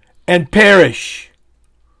wonder and perish.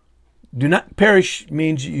 Do not perish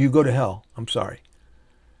means you go to hell. I'm sorry.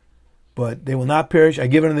 But they will not perish. I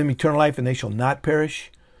give unto them eternal life, and they shall not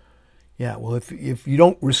perish. Yeah, well, if you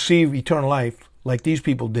don't receive eternal life like these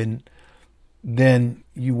people didn't, then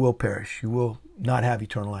you will perish. You will not have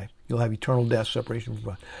eternal life. You'll have eternal death, separation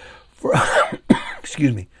from God.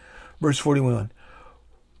 Excuse me. Verse 41.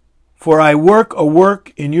 For I work a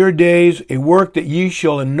work in your days, a work that ye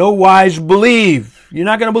shall in no wise believe. You're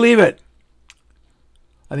not going to believe it.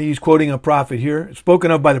 I think he's quoting a prophet here. It's spoken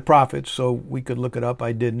of by the prophets, so we could look it up.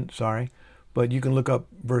 I didn't, sorry. But you can look up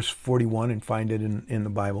verse 41 and find it in the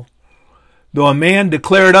Bible. Though a man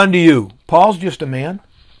declare it unto you. Paul's just a man.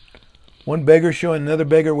 One beggar showing another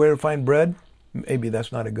beggar where to find bread. Maybe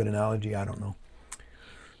that's not a good analogy. I don't know.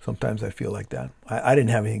 Sometimes I feel like that. I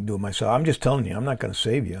didn't have anything to do with myself. I'm just telling you. I'm not going to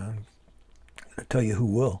save you. I'm going to tell you who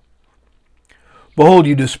will. Behold,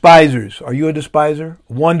 you despisers. Are you a despiser?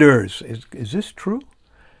 Wanderers. Is this true?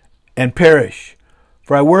 And perish.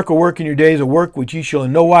 For I work a work in your days, a work which ye shall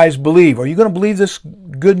in no wise believe. Are you going to believe this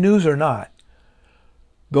good news or not?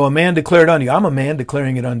 Though a man declare it unto you. I'm a man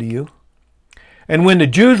declaring it unto you. And when the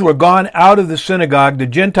Jews were gone out of the synagogue, the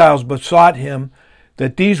Gentiles besought him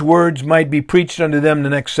that these words might be preached unto them the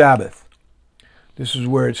next Sabbath. This is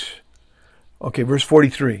where it's, okay, verse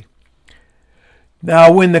 43.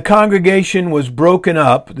 Now when the congregation was broken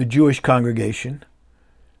up, the Jewish congregation,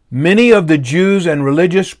 many of the Jews and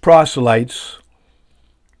religious proselytes,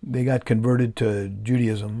 they got converted to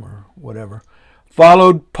Judaism or whatever,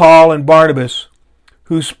 followed Paul and Barnabas,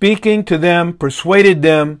 who speaking to them persuaded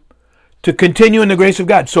them to continue in the grace of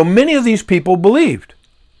God. So many of these people believed.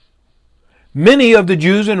 Many of the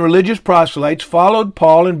Jews and religious proselytes followed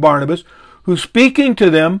Paul and Barnabas, who speaking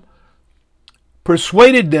to them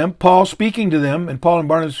persuaded them, Paul speaking to them, and Paul and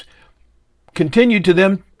Barnabas continued to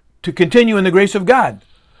them to continue in the grace of God.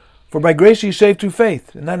 For by grace ye saved through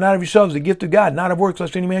faith, and not of yourselves, the gift of God, not of works,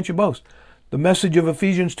 lest any man should boast. The message of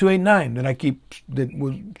Ephesians 2:8-9 that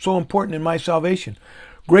was so important in my salvation.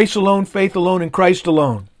 Grace alone, faith alone, and Christ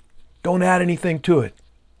alone. Don't add anything to it.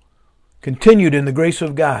 Continued in the grace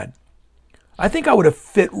of God. I think I would have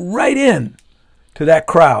fit right in to that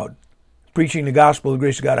crowd, preaching the gospel of the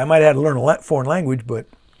grace of God. I might have had to learn a foreign language,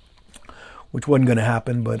 which wasn't going to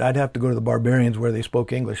happen, but I'd have to go to the barbarians where they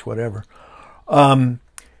spoke English, whatever. And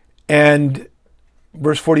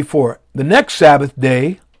verse 44, the next Sabbath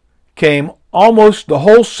day came almost the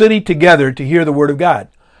whole city together to hear the word of God.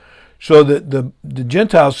 So the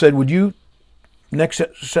Gentiles said, would you, next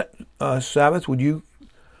Sabbath, would you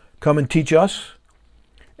come and teach us?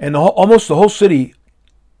 And almost the whole city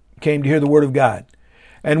came to hear the word of God.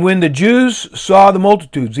 And when the Jews saw the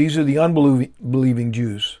multitudes, these are the unbelieving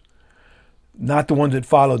Jews, not the ones that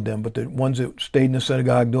followed them, but the ones that stayed in the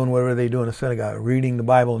synagogue doing whatever they do in the synagogue, reading the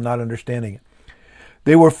Bible and not understanding it.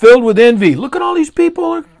 They were filled with envy. Look at all these people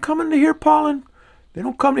are coming to hear Paul, and they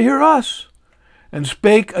don't come to hear us. And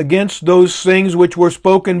spake against those things which were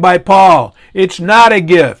spoken by Paul. It's not a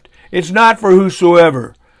gift. It's not for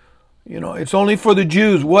whosoever. It's only for the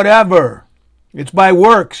Jews, whatever. It's by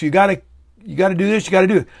works. You got to do this, you got to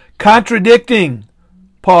do it. Contradicting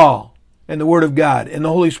Paul and the Word of God and the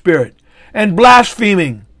Holy Spirit. And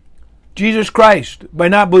blaspheming Jesus Christ by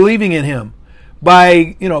not believing in Him.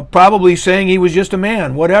 By, probably saying He was just a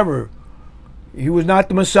man, whatever. He was not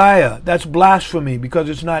the Messiah. That's blasphemy because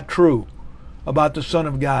it's not true about the Son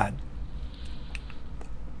of God.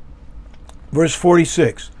 Verse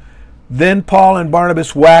 46. Then Paul and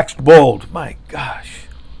Barnabas waxed bold. My gosh.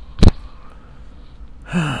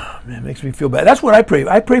 Man, it makes me feel bad. That's what I pray.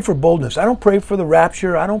 I pray for boldness. I don't pray for the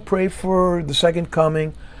rapture. I don't pray for the second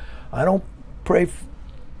coming. I don't pray for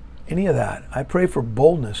any of that. I pray for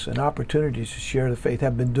boldness and opportunities to share the faith.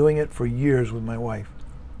 I've been doing it for years with my wife,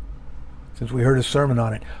 since we heard a sermon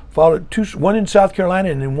on it. Followed one in South Carolina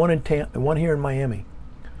and then one here in Miami.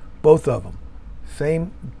 Both of them.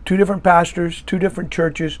 Two different pastors, two different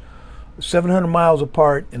churches, 700 miles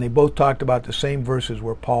apart, and they both talked about the same verses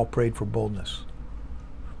where Paul prayed for boldness.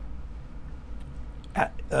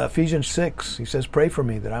 Ephesians 6, he says, pray for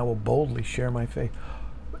me that I will boldly share my faith.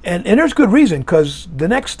 And there's good reason, because the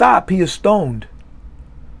next stop he is stoned.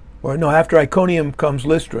 Or no, after Iconium comes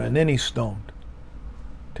Lystra, and then he's stoned.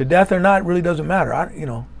 To death or not, it really doesn't matter.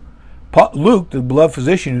 Luke, the beloved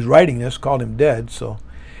physician who's writing this, called him dead. So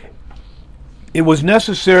it was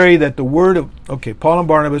necessary that the word of, Paul and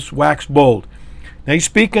Barnabas waxed bold. Now he's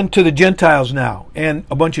speaking to the Gentiles now, and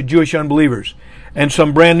a bunch of Jewish unbelievers, and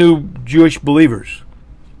some brand new Jewish believers.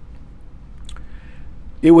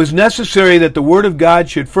 It was necessary that the word of God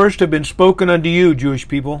should first have been spoken unto you, Jewish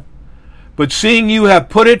people. But seeing you have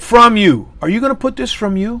put it from you, are you going to put this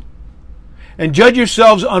from you? And judge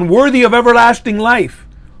yourselves unworthy of everlasting life.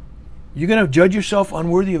 You're going to judge yourself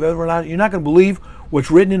unworthy of everlasting life? You're not going to believe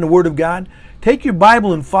what's written in the word of God? Take your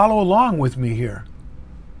Bible and follow along with me here.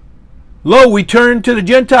 Lo, we turn to the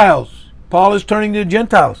Gentiles. Paul is turning to the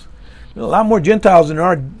Gentiles. There are a lot more Gentiles than there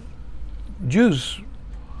are Jews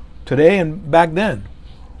today and back then.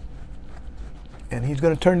 And he's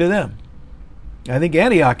going to turn to them. I think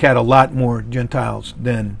Antioch had a lot more Gentiles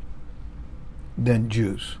than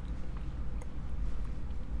Jews.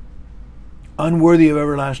 Unworthy of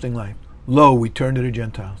everlasting life. Lo, we turn to the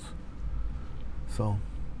Gentiles.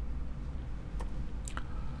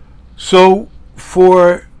 So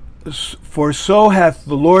for so hath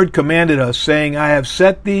the Lord commanded us, saying, I have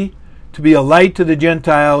set thee to be a light to the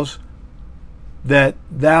Gentiles, that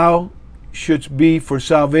thou shouldst be for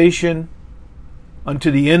salvation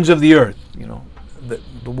unto the ends of the earth.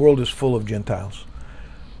 The world is full of Gentiles.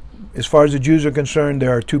 As far as the Jews are concerned,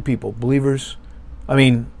 there are two people,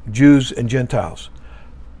 Jews and Gentiles.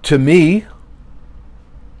 To me,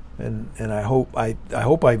 and I hope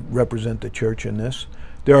I represent the church in this,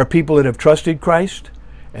 there are people that have trusted Christ,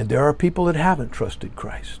 and there are people that haven't trusted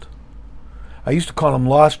Christ. I used to call them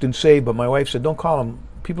lost and saved, but my wife said, don't call them,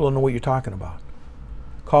 people don't know what you're talking about.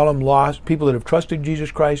 Call them lost, people that have trusted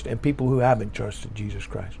Jesus Christ and people who haven't trusted Jesus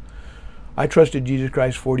Christ. I trusted Jesus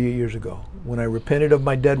Christ 48 years ago when I repented of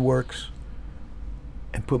my dead works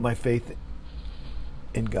and put my faith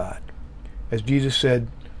in God. As Jesus said,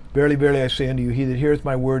 verily, verily, I say unto you, he that heareth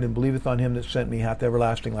my word and believeth on him that sent me hath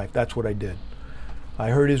everlasting life. That's what I did.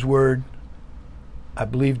 I heard his word. I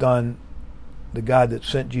believed on the God that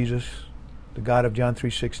sent Jesus, the God of John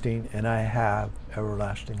 3:16, and I have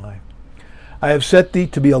everlasting life. I have set thee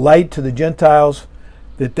to be a light to the Gentiles,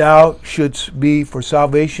 that thou shouldst be for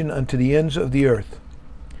salvation unto the ends of the earth.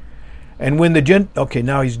 And when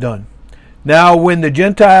now he's done. Now when the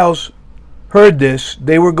Gentiles heard this,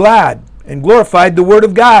 they were glad and glorified the word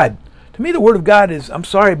of God. To me, the word of God is, I'm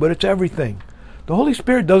sorry, but it's everything. The Holy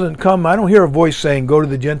Spirit doesn't come. I don't hear a voice saying, go to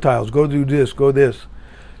the Gentiles, go do this, go this.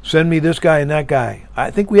 Send me this guy and that guy.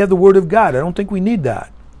 I think we have the word of God. I don't think we need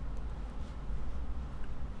that.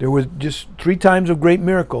 There were just 3 times of great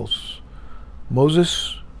miracles.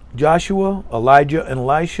 Moses, Joshua, Elijah and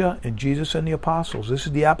Elisha, and Jesus and the apostles. This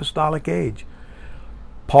is the apostolic age.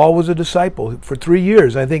 Paul was a disciple for 3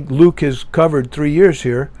 years. I think Luke has covered 3 years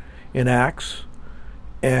here in Acts.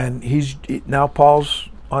 And now Paul's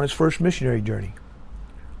on his first missionary journey.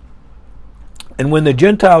 And when the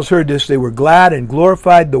Gentiles heard this, they were glad and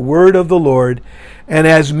glorified the word of the Lord. And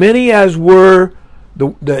as many as were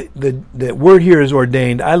The word here is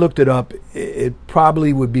ordained. I looked it up. It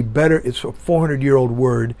probably would be better. It's a 400-year-old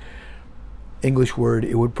word, English word.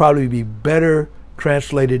 It would probably be better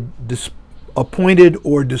translated appointed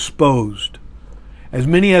or disposed. As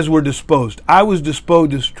many as were disposed. I was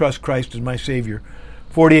disposed to trust Christ as my Savior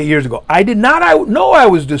 48 years ago. I did not know I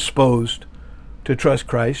was disposed to trust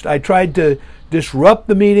Christ. I tried to disrupt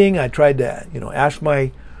the meeting. I tried to, ask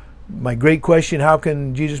my great question, how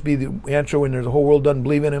can Jesus be the answer when there's a whole world doesn't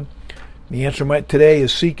believe in him? The answer today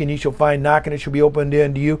is seek and ye shall find, knock and it shall be opened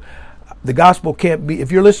unto you. The gospel can't be,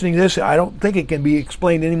 if you're listening to this, I don't think it can be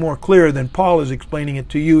explained any more clear than Paul is explaining it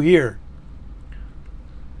to you here.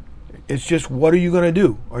 It's just, what are you going to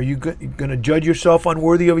do? Are you going to judge yourself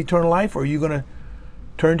unworthy of eternal life, or are you going to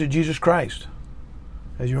turn to Jesus Christ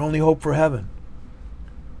as your only hope for heaven?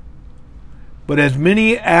 But as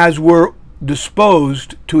many as were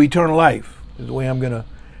disposed to eternal life is the way I'm going to,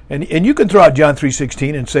 and you can throw out John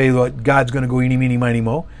 3:16 and say that God's going to go eeny, meeny, miny,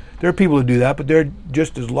 mo. There are people who do that, but they're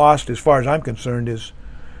just as lost as far as I'm concerned, is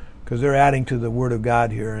because they're adding to the Word of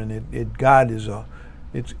God here, and God is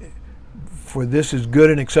it's for this is good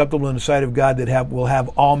and acceptable in the sight of God that will have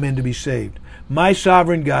all men to be saved. My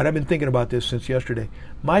sovereign God, I've been thinking about this since yesterday.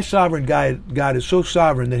 My sovereign God is so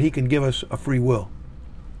sovereign that He can give us a free will.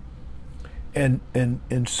 And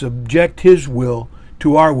subject His will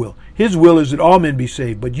to our will. His will is that all men be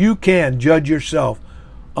saved, but you can judge yourself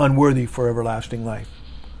unworthy for everlasting life.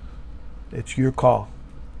 It's your call.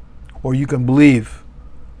 Or you can believe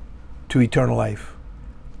to eternal life.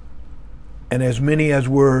 And as many as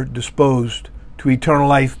were disposed to eternal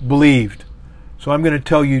life believed. So I'm going to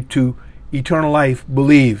tell you to eternal life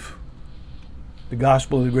believe the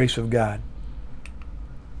gospel of the grace of God.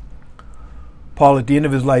 Paul, at the end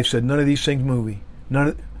of his life, said, none of these things move me.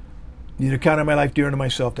 Neither count I my life dear unto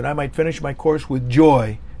myself, that I might finish my course with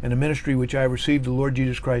joy and the ministry which I have received of the Lord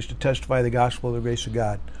Jesus Christ to testify the gospel of the grace of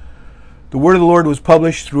God. The word of the Lord was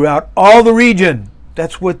published throughout all the region.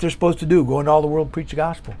 That's what they're supposed to do, go into all the world and preach the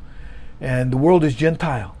gospel. And the world is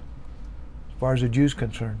Gentile, as far as the Jews are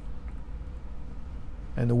concerned.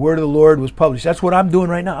 And the word of the Lord was published. That's what I'm doing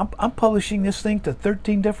right now. I'm publishing this thing to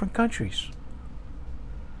 13 different countries.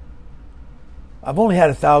 I've only had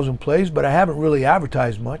 1,000 plays, but I haven't really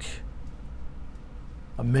advertised much.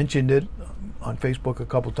 I mentioned it on Facebook a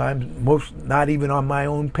couple times, not even on my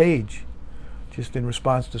own page, just in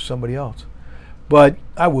response to somebody else. But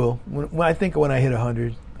I will. When I hit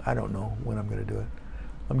 100, I don't know when I'm going to do it.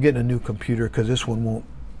 I'm getting a new computer because this one won't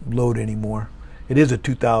load anymore. It is a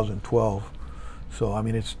 2012, so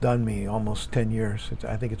it's done me almost 10 years.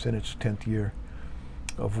 I think it's in its 10th year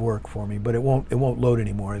of work for me, but it won't load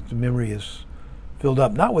anymore. The memory is filled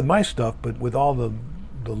up, not with my stuff, but with all the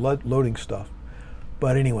loading stuff.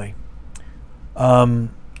 But anyway,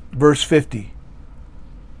 verse 50,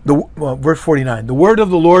 verse 49. The word of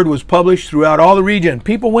the Lord was published throughout all the region.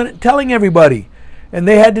 People went telling everybody, and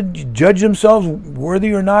they had to judge themselves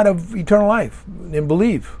worthy or not of eternal life and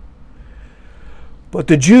believe. But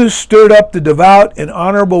the Jews stirred up the devout and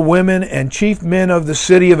honorable women and chief men of the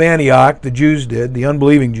city of Antioch, the Jews did, the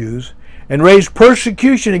unbelieving Jews, and raised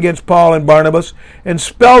persecution against Paul and Barnabas, and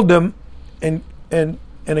expelled them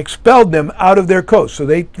out of their coast. So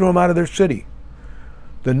they threw them out of their city.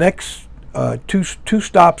 The next two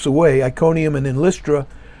stops away, Iconium and then Lystra,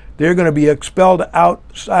 they're going to be expelled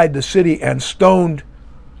outside the city and stoned.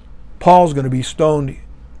 Paul's going to be stoned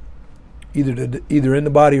either in the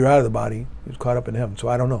body or out of the body. He was caught up in heaven, so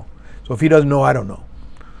I don't know. So if he doesn't know, I don't know.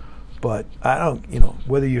 But I don't,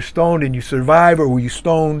 whether you're stoned and you survive or were you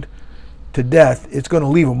stoned to death, it's going to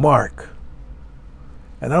leave a mark.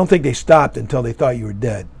 And I don't think they stopped until they thought you were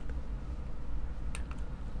dead.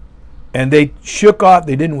 And they shook off,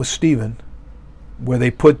 they didn't with Stephen, where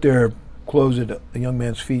they put their clothes at a young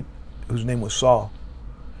man's feet, whose name was Saul.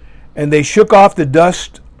 And they shook off the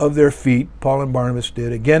dust of their feet, Paul and Barnabas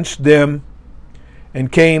did, against them,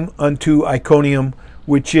 and came unto Iconium,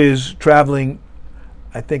 which is traveling,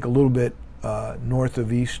 I think, a little bit north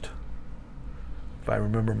of east, if I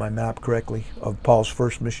remember my map correctly, of Paul's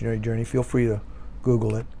first missionary journey. Feel free to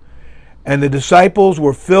Google it. And the disciples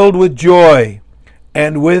were filled with joy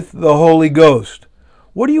and with the Holy Ghost.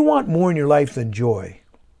 What do you want more in your life than joy?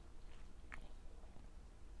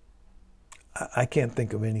 I can't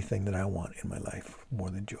think of anything that I want in my life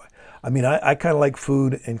more than joy. I kind of like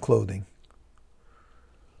food and clothing,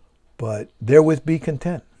 but therewith be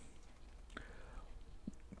content.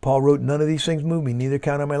 Paul wrote, none of these things move me, neither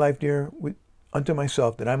count I my life dear unto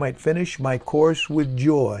myself, that I might finish my course with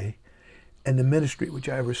joy and the ministry which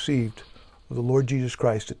I have received of the Lord Jesus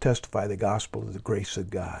Christ to testify the gospel of the grace of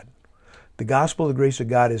God. The gospel of the grace of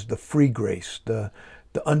God is the free grace. The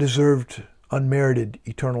undeserved, unmerited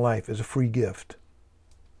eternal life is a free gift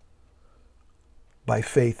by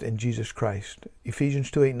faith in Jesus Christ. Ephesians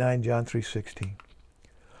 2:8-9, John 3:16.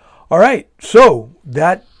 All right, so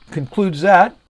that concludes that.